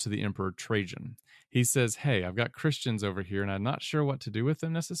letters to the Emperor Trajan. He says, hey, I've got Christians over here, and I'm not sure what to do with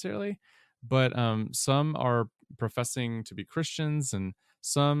them necessarily, but some are professing to be Christians, and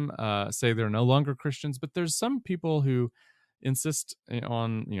some say they're no longer Christians, but there's some people who insist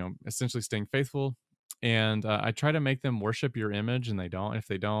on, essentially staying faithful. And I try to make them worship your image, and they don't. If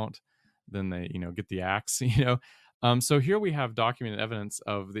they don't, then they, get the axe. So here we have documented evidence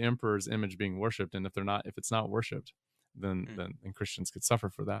of the emperor's image being worshipped, and if it's not worshipped, then Christians could suffer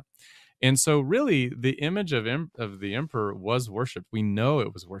for that. And so, really, the image of the emperor was worshipped. We know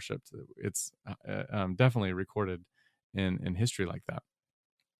it was worshipped. It's definitely recorded in history like that.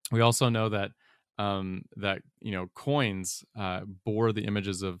 We also know that coins bore the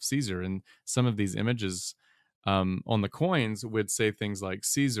images of Caesar, and some of these images on the coins would say things like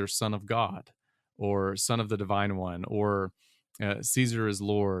Caesar, son of God, or son of the divine one, or Caesar is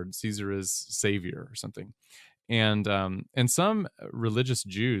Lord, Caesar is Savior, or something. And some religious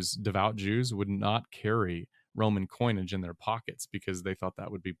Jews, devout Jews, would not carry Roman coinage in their pockets because they thought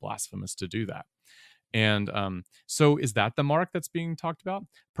that would be blasphemous to do that. And so is that the mark that's being talked about?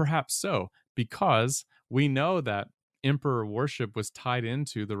 Perhaps so, because we know that emperor worship was tied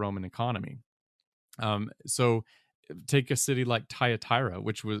into the Roman economy. So take a city like Thyatira,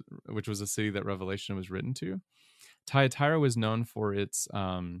 which was a city that Revelation was written to. Thyatira was known for its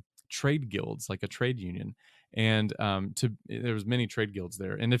trade guilds, like a trade union. And there was many trade guilds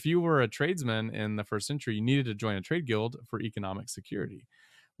there. And if you were a tradesman in the first century, you needed to join a trade guild for economic security.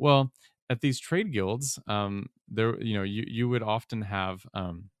 Well, at these trade guilds, you would often have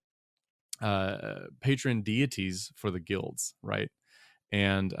patron deities for the guilds, right?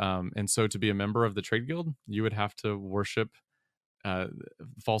 And so to be a member of the trade guild, you would have to worship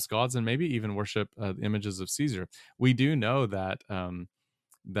false gods and maybe even worship images of Caesar. We do know that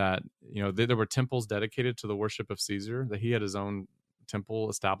there were temples dedicated to the worship of Caesar, that he had his own temple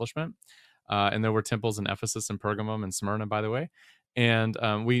establishment. And there were temples in Ephesus and Pergamum and Smyrna, by the way. And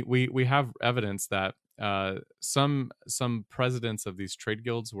we have evidence that some presidents of these trade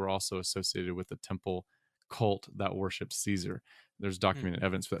guilds were also associated with the temple cult that worshipped Caesar. There's documented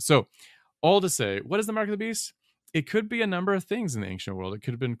evidence for that. So all to say, what is the mark of the beast? It could be a number of things in the ancient world. It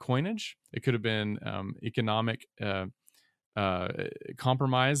could have been coinage. It could have been economic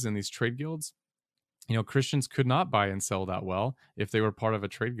compromise in these trade guilds. Christians could not buy and sell that well if they were part of a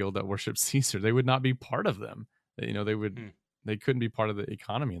trade guild that worshipped Caesar. They would not be part of them. They would They couldn't be part of the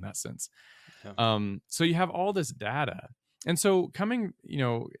economy in that sense. Yeah. So you have all this data. And so coming,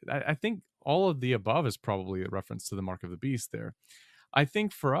 I think all of the above is probably a reference to the mark of the beast there. I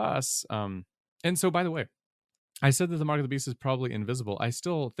think for us, and so by the way, I said that the mark of the beast is probably invisible. I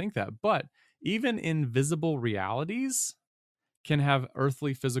still think that, but even invisible realities can have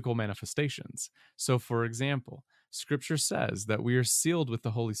earthly physical manifestations. So, for example, scripture says that we are sealed with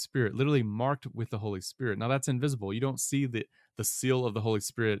the Holy Spirit, literally marked with the Holy Spirit. Now, that's invisible. You don't see the seal of the Holy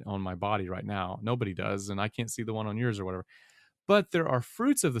Spirit on my body right now. Nobody does, and I can't see the one on yours or whatever. But there are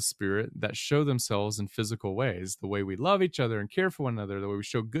fruits of the Spirit that show themselves in physical ways, the way we love each other and care for one another, the way we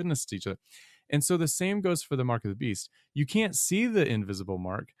show goodness to each other. And so the same goes for the mark of the beast. You can't see the invisible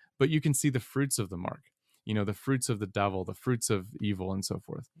mark, but you can see the fruits of the mark. The fruits of the devil, the fruits of evil, and so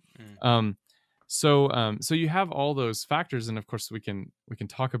forth. So you have all those factors, and of course we can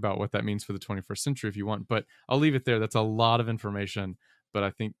talk about what that means for the 21st century if you want. But I'll leave it there. That's a lot of information, but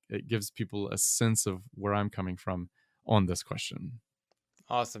I think it gives people a sense of where I'm coming from on this question.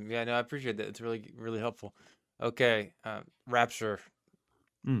 Awesome. Yeah, no, I appreciate that. It's really, really helpful. Okay, rapture.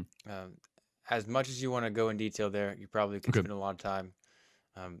 As much as you want to go in detail there, you probably could spend a lot of time.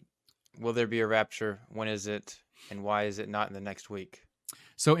 Will there be a rapture? When is it? And why is it not in the next week?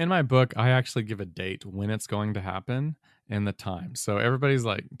 So in my book, I actually give a date when it's going to happen and the time. So everybody's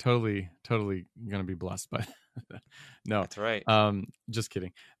like totally going to be blessed by no. That's right. Just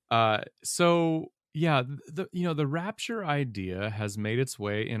kidding. So yeah, the rapture idea has made its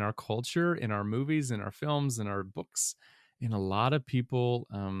way in our culture, in our movies, in our films, in our books, and a lot of people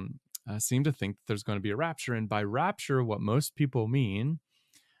seem to think that there's going to be a rapture. And by rapture, what most people mean,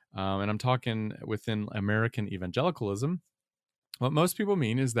 and I'm talking within American evangelicalism, what most people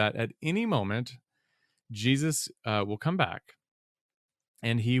mean is that at any moment, Jesus will come back,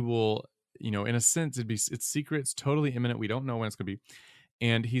 and he will, in a sense, it's secret, it's totally imminent. We don't know when it's going to be.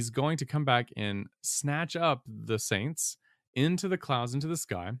 And he's going to come back and snatch up the saints into the clouds, into the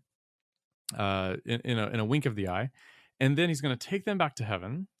sky, in a wink of the eye. And then he's going to take them back to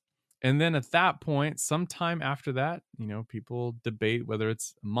heaven. And then at that point, sometime after that, people debate whether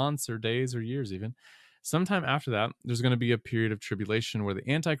it's months or days or years even. Sometime after that, there's going to be a period of tribulation where the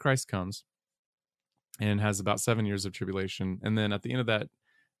Antichrist comes and has about 7 years of tribulation. And then at the end of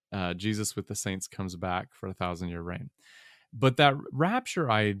that, Jesus with the saints comes back for a 1,000-year reign. But that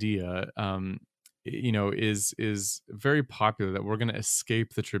rapture idea, is very popular, that we're going to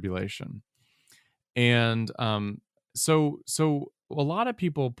escape the tribulation. And so a lot of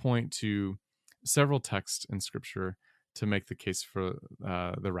people point to several texts in Scripture to make the case for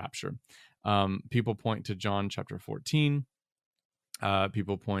the rapture. People point to John chapter 14.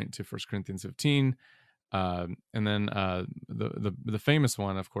 People point to 1 Corinthians 15. And then the famous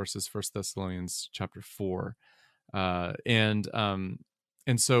one, of course, is 1 Thessalonians chapter 4. And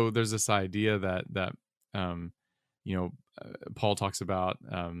so there's this idea that Paul talks about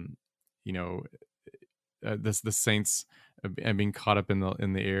the saints being caught up in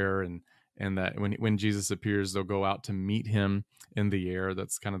the air, and that when Jesus appears, they'll go out to meet him in the air.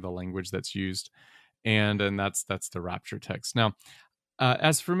 That's kind of the language that's used, and that's the rapture text. Now,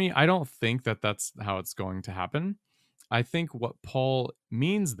 as for me, I don't think that that's how it's going to happen. I think what Paul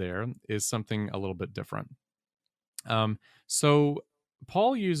means there is something a little bit different. So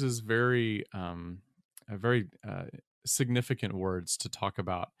Paul uses very significant words to talk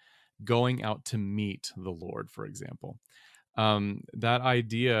about going out to meet the Lord, for example. That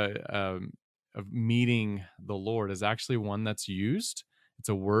idea of meeting the Lord is actually one that's used. It's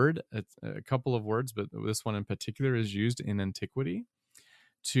a word, it's a couple of words, but this one in particular is used in antiquity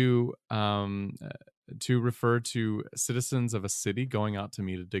to refer to citizens of a city going out to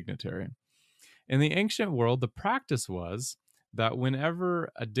meet a dignitary. In the ancient world, the practice was that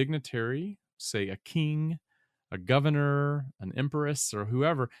whenever a dignitary, say a king, a governor, an empress, or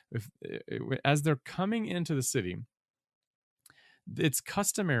whoever, as they're coming into the city, it's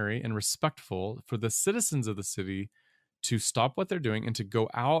customary and respectful for the citizens of the city to stop what they're doing and to go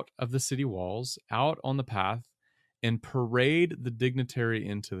out of the city walls, out on the path, and parade the dignitary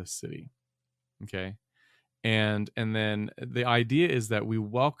into the city. Okay? And then the idea is that we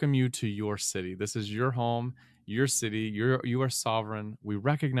welcome you to your city. This is your home, your city. You are sovereign. We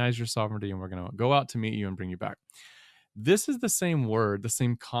recognize your sovereignty, and we're going to go out to meet you and bring you back. This is the same word, the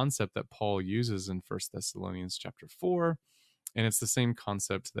same concept that Paul uses in 1 Thessalonians chapter 4, and it's the same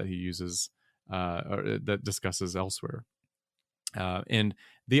concept that he uses or that discusses elsewhere. And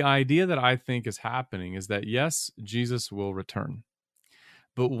the idea that I think is happening is that, yes, Jesus will return.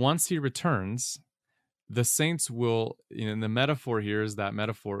 But once he returns, the saints will, the metaphor here is that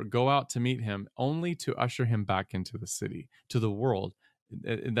metaphor, go out to meet him only to usher him back into the city, to the world.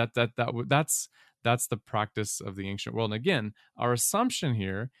 That's the practice of the ancient world. And again, our assumption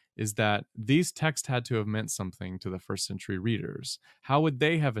here is that these texts had to have meant something to the first century readers. How would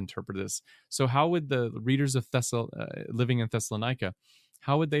they have interpreted this? So how would the readers of living in Thessalonica,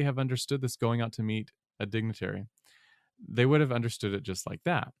 how would they have understood this going out to meet a dignitary? They would have understood it just like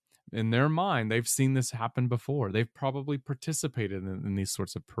that. In their mind, they've seen this happen before. They've probably participated in these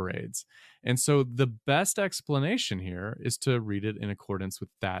sorts of parades. And so the best explanation here is to read it in accordance with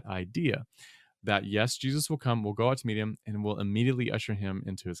that idea. That yes, Jesus will come, we'll go out to meet him, and we'll immediately usher him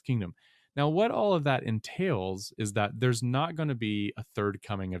into his kingdom. Now, what all of that entails is that there's not going to be a third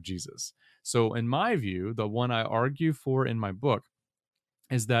coming of Jesus. So in my view, the one I argue for in my book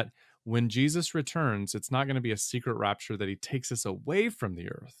is that when Jesus returns, it's not going to be a secret rapture that he takes us away from the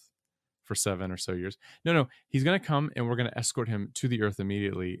earth for 7 or so years. No, he's going to come and we're going to escort him to the earth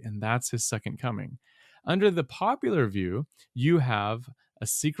immediately, and that's his second coming. Under the popular view, you have a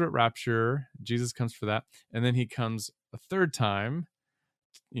secret rapture. Jesus comes for that, and then he comes a third time,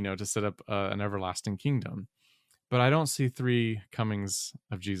 to set up an everlasting kingdom. But I don't see 3 comings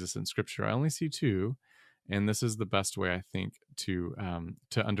of Jesus in Scripture. I only see 2, and this is the best way, I think, to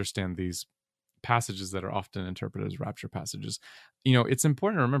understand these passages that are often interpreted as rapture passages. It's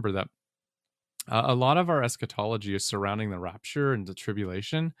important to remember that a lot of our eschatology is surrounding the rapture and the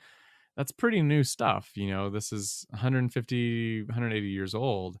tribulation. That's pretty new stuff. This is 150, 180 years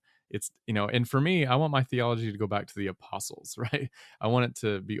old. It's, and for me, I want my theology to go back to the apostles, right? I want it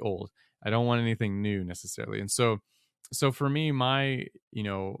to be old. I don't want anything new necessarily. And so for me, my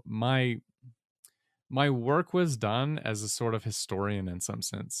work was done as a sort of historian in some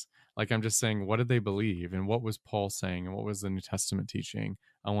sense. Like I'm just saying, what did they believe, and what was Paul saying, and what was the New Testament teaching?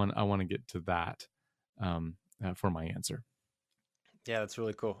 I want to get to that for my answer. Yeah, that's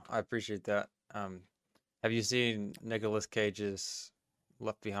really cool. I appreciate that. Have you seen Nicolas Cage's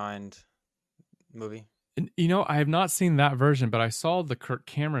Left Behind movie? I have not seen that version, but I saw the Kirk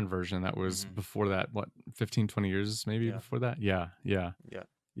Cameron version that was before that, 15, 20 years maybe before that? Yeah.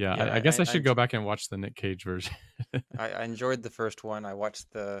 I guess I should go back and watch the Nick Cage version. I enjoyed the first one. I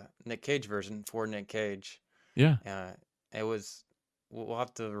watched the Nick Cage version for Nick Cage. Yeah. It was, we'll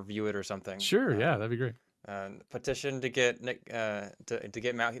have to review it or something. Sure, yeah, that'd be great. Petition to get Nick to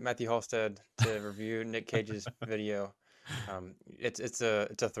get Matthew Halstead to review Nick Cage's video. It's a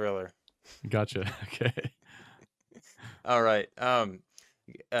thriller. Gotcha. Okay. All right.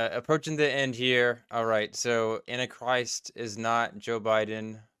 Approaching the end here. All right. So Antichrist is not Joe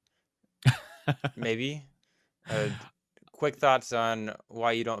Biden. Maybe. Quick thoughts on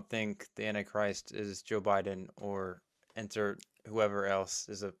why you don't think the Antichrist is Joe Biden, or insert whoever else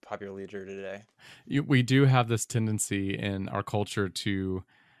is a popular leader today. We do have this tendency in our culture to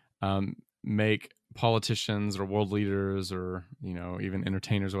make politicians or world leaders or even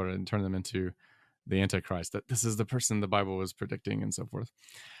entertainers or and turn them into the Antichrist, that this is the person the Bible was predicting and so forth.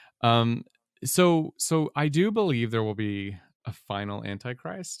 So I do believe there will be a final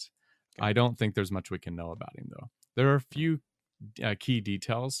Antichrist. Okay. I don't think there's much we can know about him, though. There are a few key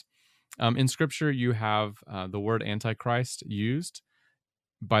details. In Scripture, you have the word Antichrist used.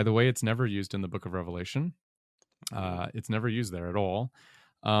 By the way, it's never used in the book of Revelation. It's never used there at all.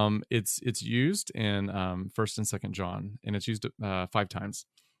 It's used in 1st and 2nd John, and it's used 5 times.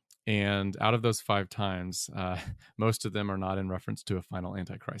 And out of those 5 times, most of them are not in reference to a final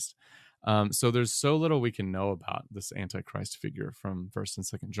Antichrist. So there's so little we can know about this Antichrist figure from 1st and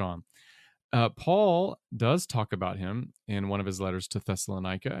 2nd John. Paul does talk about him in one of his letters to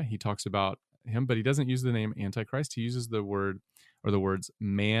Thessalonica. He talks about him, but he doesn't use the name Antichrist. He uses the word or the words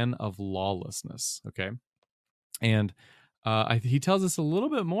man of lawlessness. Okay. And he tells us a little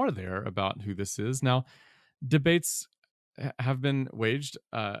bit more there about who this is. Now, debates have been waged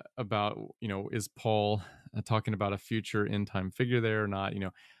about, is Paul talking about a future end time figure there or not?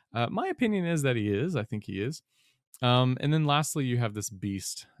 My opinion is that he is. I think he is. And then lastly, you have this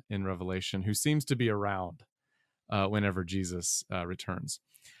beast in Revelation who seems to be around whenever Jesus returns.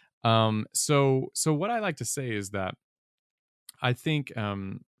 So what I like to say is that I think,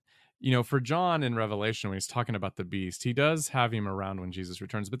 for John in Revelation, when he's talking about the beast, he does have him around when Jesus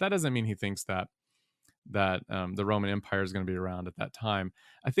returns, but that doesn't mean he thinks that the Roman Empire is going to be around at that time.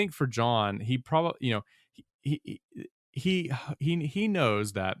 I think for John, he probably, he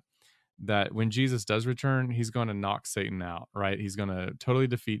knows that when Jesus does return, he's going to knock Satan out, right? He's going to totally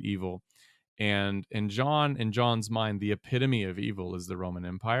defeat evil. And in John's mind, the epitome of evil is the Roman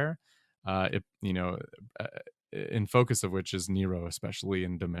Empire, in focus of which is Nero, especially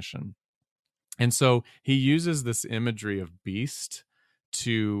in Domitian. And so he uses this imagery of beast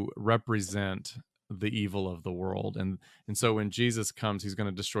to represent the evil of the world. And so when Jesus comes, he's going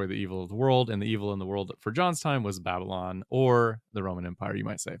to destroy the evil of the world. And the evil in the world for John's time was Babylon or the Roman Empire, you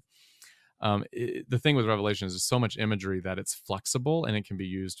might say. The thing with Revelation is there's so much imagery that it's flexible and it can be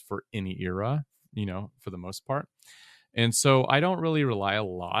used for any era, for the most part. And so I don't really rely a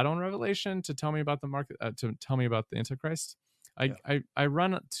lot on Revelation to tell me about the market, to tell me about the Antichrist. I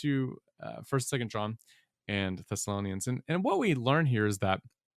run to First, Second John, and Thessalonians, and what we learn here is that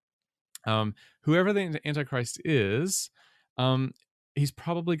whoever the Antichrist is, he's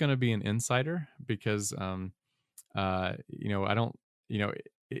probably going to be an insider because I don't,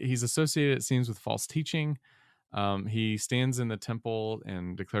 he's associated, it seems, with false teaching. He stands in the temple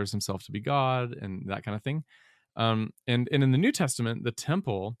and declares himself to be God and that kind of thing. And in the New Testament, the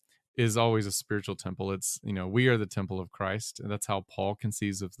temple is always a spiritual temple. It's, we are the temple of Christ. And that's how Paul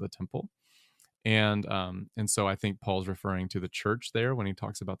conceives of the temple. And so I think Paul's referring to the church there when he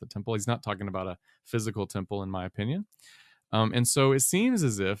talks about the temple. He's not talking about a physical temple, in my opinion. And so it seems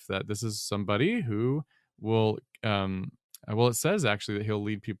as if that this is somebody who will, it says actually that he'll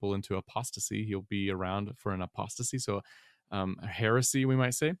lead people into apostasy. He'll be around for an apostasy. So a heresy, we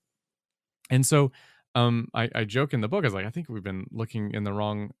might say. And so I joke in the book, I think we've been looking in the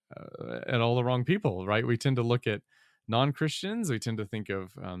wrong, at all the wrong people, right? We tend to look at non-Christians. We tend to think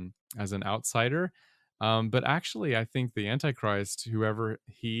of as an outsider. But actually, I think the Antichrist, whoever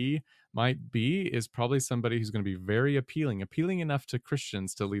he might be, is probably somebody who's going to be very appealing enough to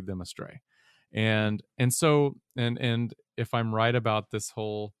Christians to lead them astray. And so if I'm right about this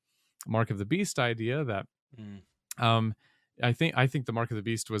whole mark of the beast idea, that I think the mark of the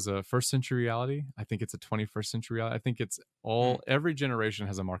beast was a first century reality. I think it's a 21st century reality. I think it's every generation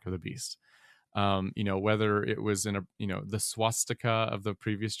has a mark of the beast. Whether it was in the swastika of the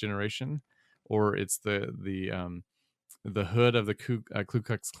previous generation, or it's the hood of the Ku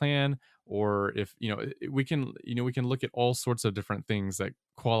Klux Klan, or if we can look at all sorts of different things that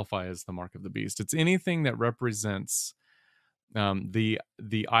qualify as the mark of the beast. It's anything that represents the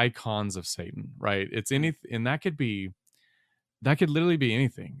icons of Satan, right? It's anything, and that could literally be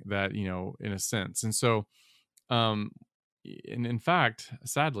anything that, in a sense. And so and in fact,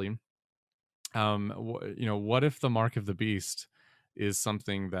 sadly, what if the mark of the beast is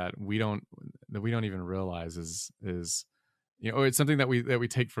something that we don't even realize is it's something that we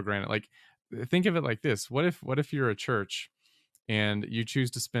take for granted. Like, think of it like this: what if you're a church and you choose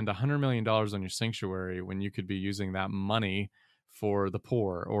to spend $100 million on your sanctuary when you could be using that money for the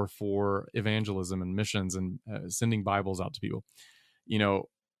poor or for evangelism and missions and sending Bibles out to people?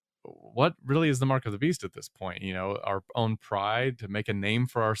 What really is the mark of the beast at this point? Our own pride to make a name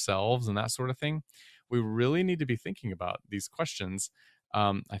for ourselves and that sort of thing. We really need to be thinking about these questions,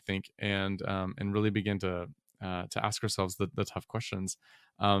 I think, and really begin to ask ourselves the tough questions,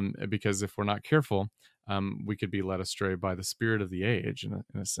 because if we're not careful, we could be led astray by the spirit of the age, in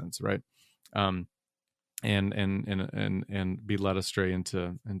a sense, right? And be led astray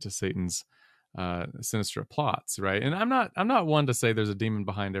into Satan's sinister plots, right? And I'm not one to say there's a demon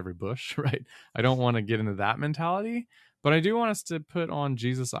behind every bush, right? I don't want to get into that mentality, but I do want us to put on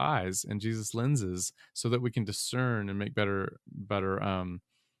Jesus' eyes and Jesus' lenses so that we can discern and make better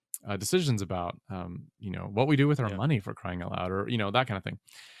decisions about what we do with our money, for crying out loud, or that kind of thing.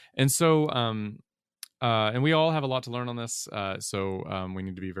 And so and we all have a lot to learn on this, so we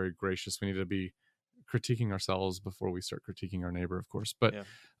need to be very gracious. We need to be critiquing ourselves before we start critiquing our neighbor, of course. But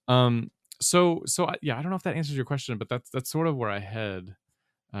so I don't know if that answers your question, but that's sort of where I head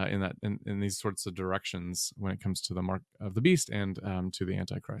in these sorts of directions when it comes to the mark of the beast and to the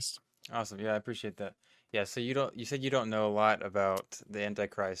Antichrist. Awesome. Yeah, I appreciate that. Yeah, so you said you don't know a lot about the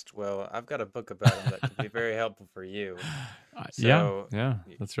Antichrist. Well, I've got a book about him that could be very helpful for you. So, yeah,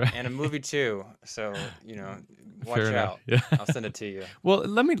 that's right. And a movie too. So, watch Fair enough. out. Yeah. I'll send it to you. Well,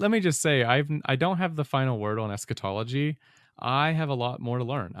 let me just say, I don't have the final word on eschatology. I have a lot more to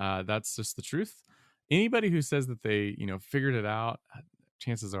learn. That's just the truth. Anybody who says that they figured it out,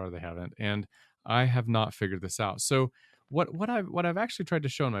 chances are they haven't, and I have not figured this out. So what I've actually tried to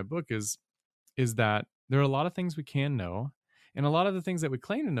show in my book is that there are a lot of things we can know, and a lot of the things that we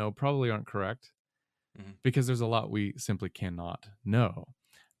claim to know probably aren't correct, because there's a lot we simply cannot know.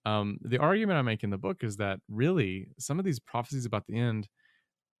 The argument I make in the book is that really some of these prophecies about the end,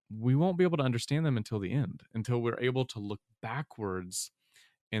 we won't be able to understand them until the end, until we're able to look backwards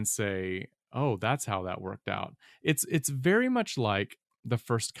and say, oh, that's how that worked out. It's very much like the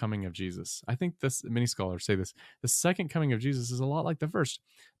first coming of Jesus. I think many scholars say this. The second coming of Jesus is a lot like the first.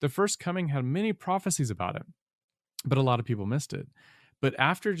 The first coming had many prophecies about it, but a lot of people missed it. But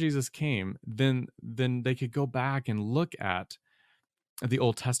after Jesus came, then they could go back and look at the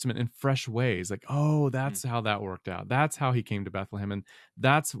Old Testament in fresh ways. Like, oh, that's how that worked out. That's how he came to Bethlehem, and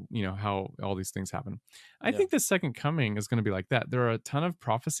that's how all these things happen. I Yeah. think the second coming is going to be like that. There are a ton of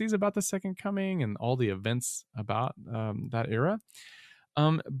prophecies about the second coming and all the events about that era.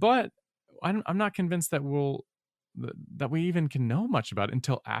 But I'm not convinced that we even can know much about it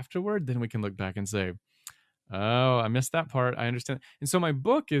until afterward. Then we can look back and say, oh, I missed that part. I understand. And so my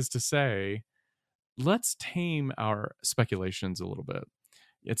book is to say, let's tame our speculations a little bit.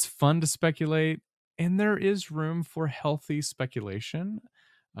 It's fun to speculate, and there is room for healthy speculation.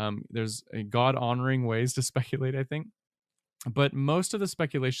 There's God honoring ways to speculate, I think. But most of the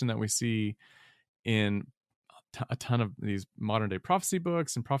speculation that we see in a ton of these modern day prophecy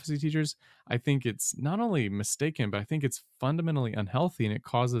books and prophecy teachers, I think it's not only mistaken, but I think it's fundamentally unhealthy, and it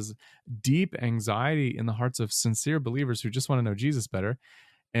causes deep anxiety in the hearts of sincere believers who just want to know Jesus better.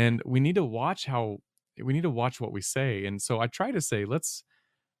 And we need to watch what we say. And so I try to say, let's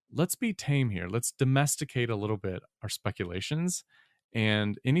be tame here. Let's domesticate a little bit our speculations,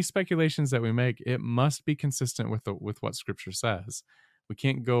 and any speculations that we make, it must be consistent with what Scripture says. We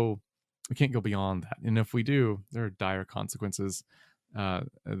can't go beyond that. And if we do, there are dire consequences that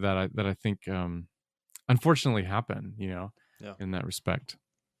I think unfortunately happen. Yeah. In that respect.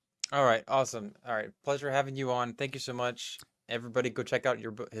 All right, awesome. All right, pleasure having you on. Thank you so much. Everybody, go check out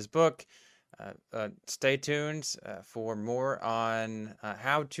his book. Stay tuned for more on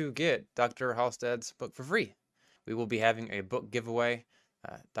how to get Dr. Halstead's book for free. We will be having a book giveaway.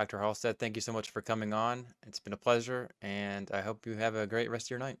 Dr. Halstead, thank you so much for coming on. It's been a pleasure, and I hope you have a great rest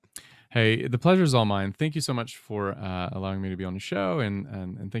of your night. Hey, the pleasure is all mine. Thank you so much for allowing me to be on the show,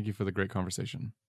 and thank you for the great conversation.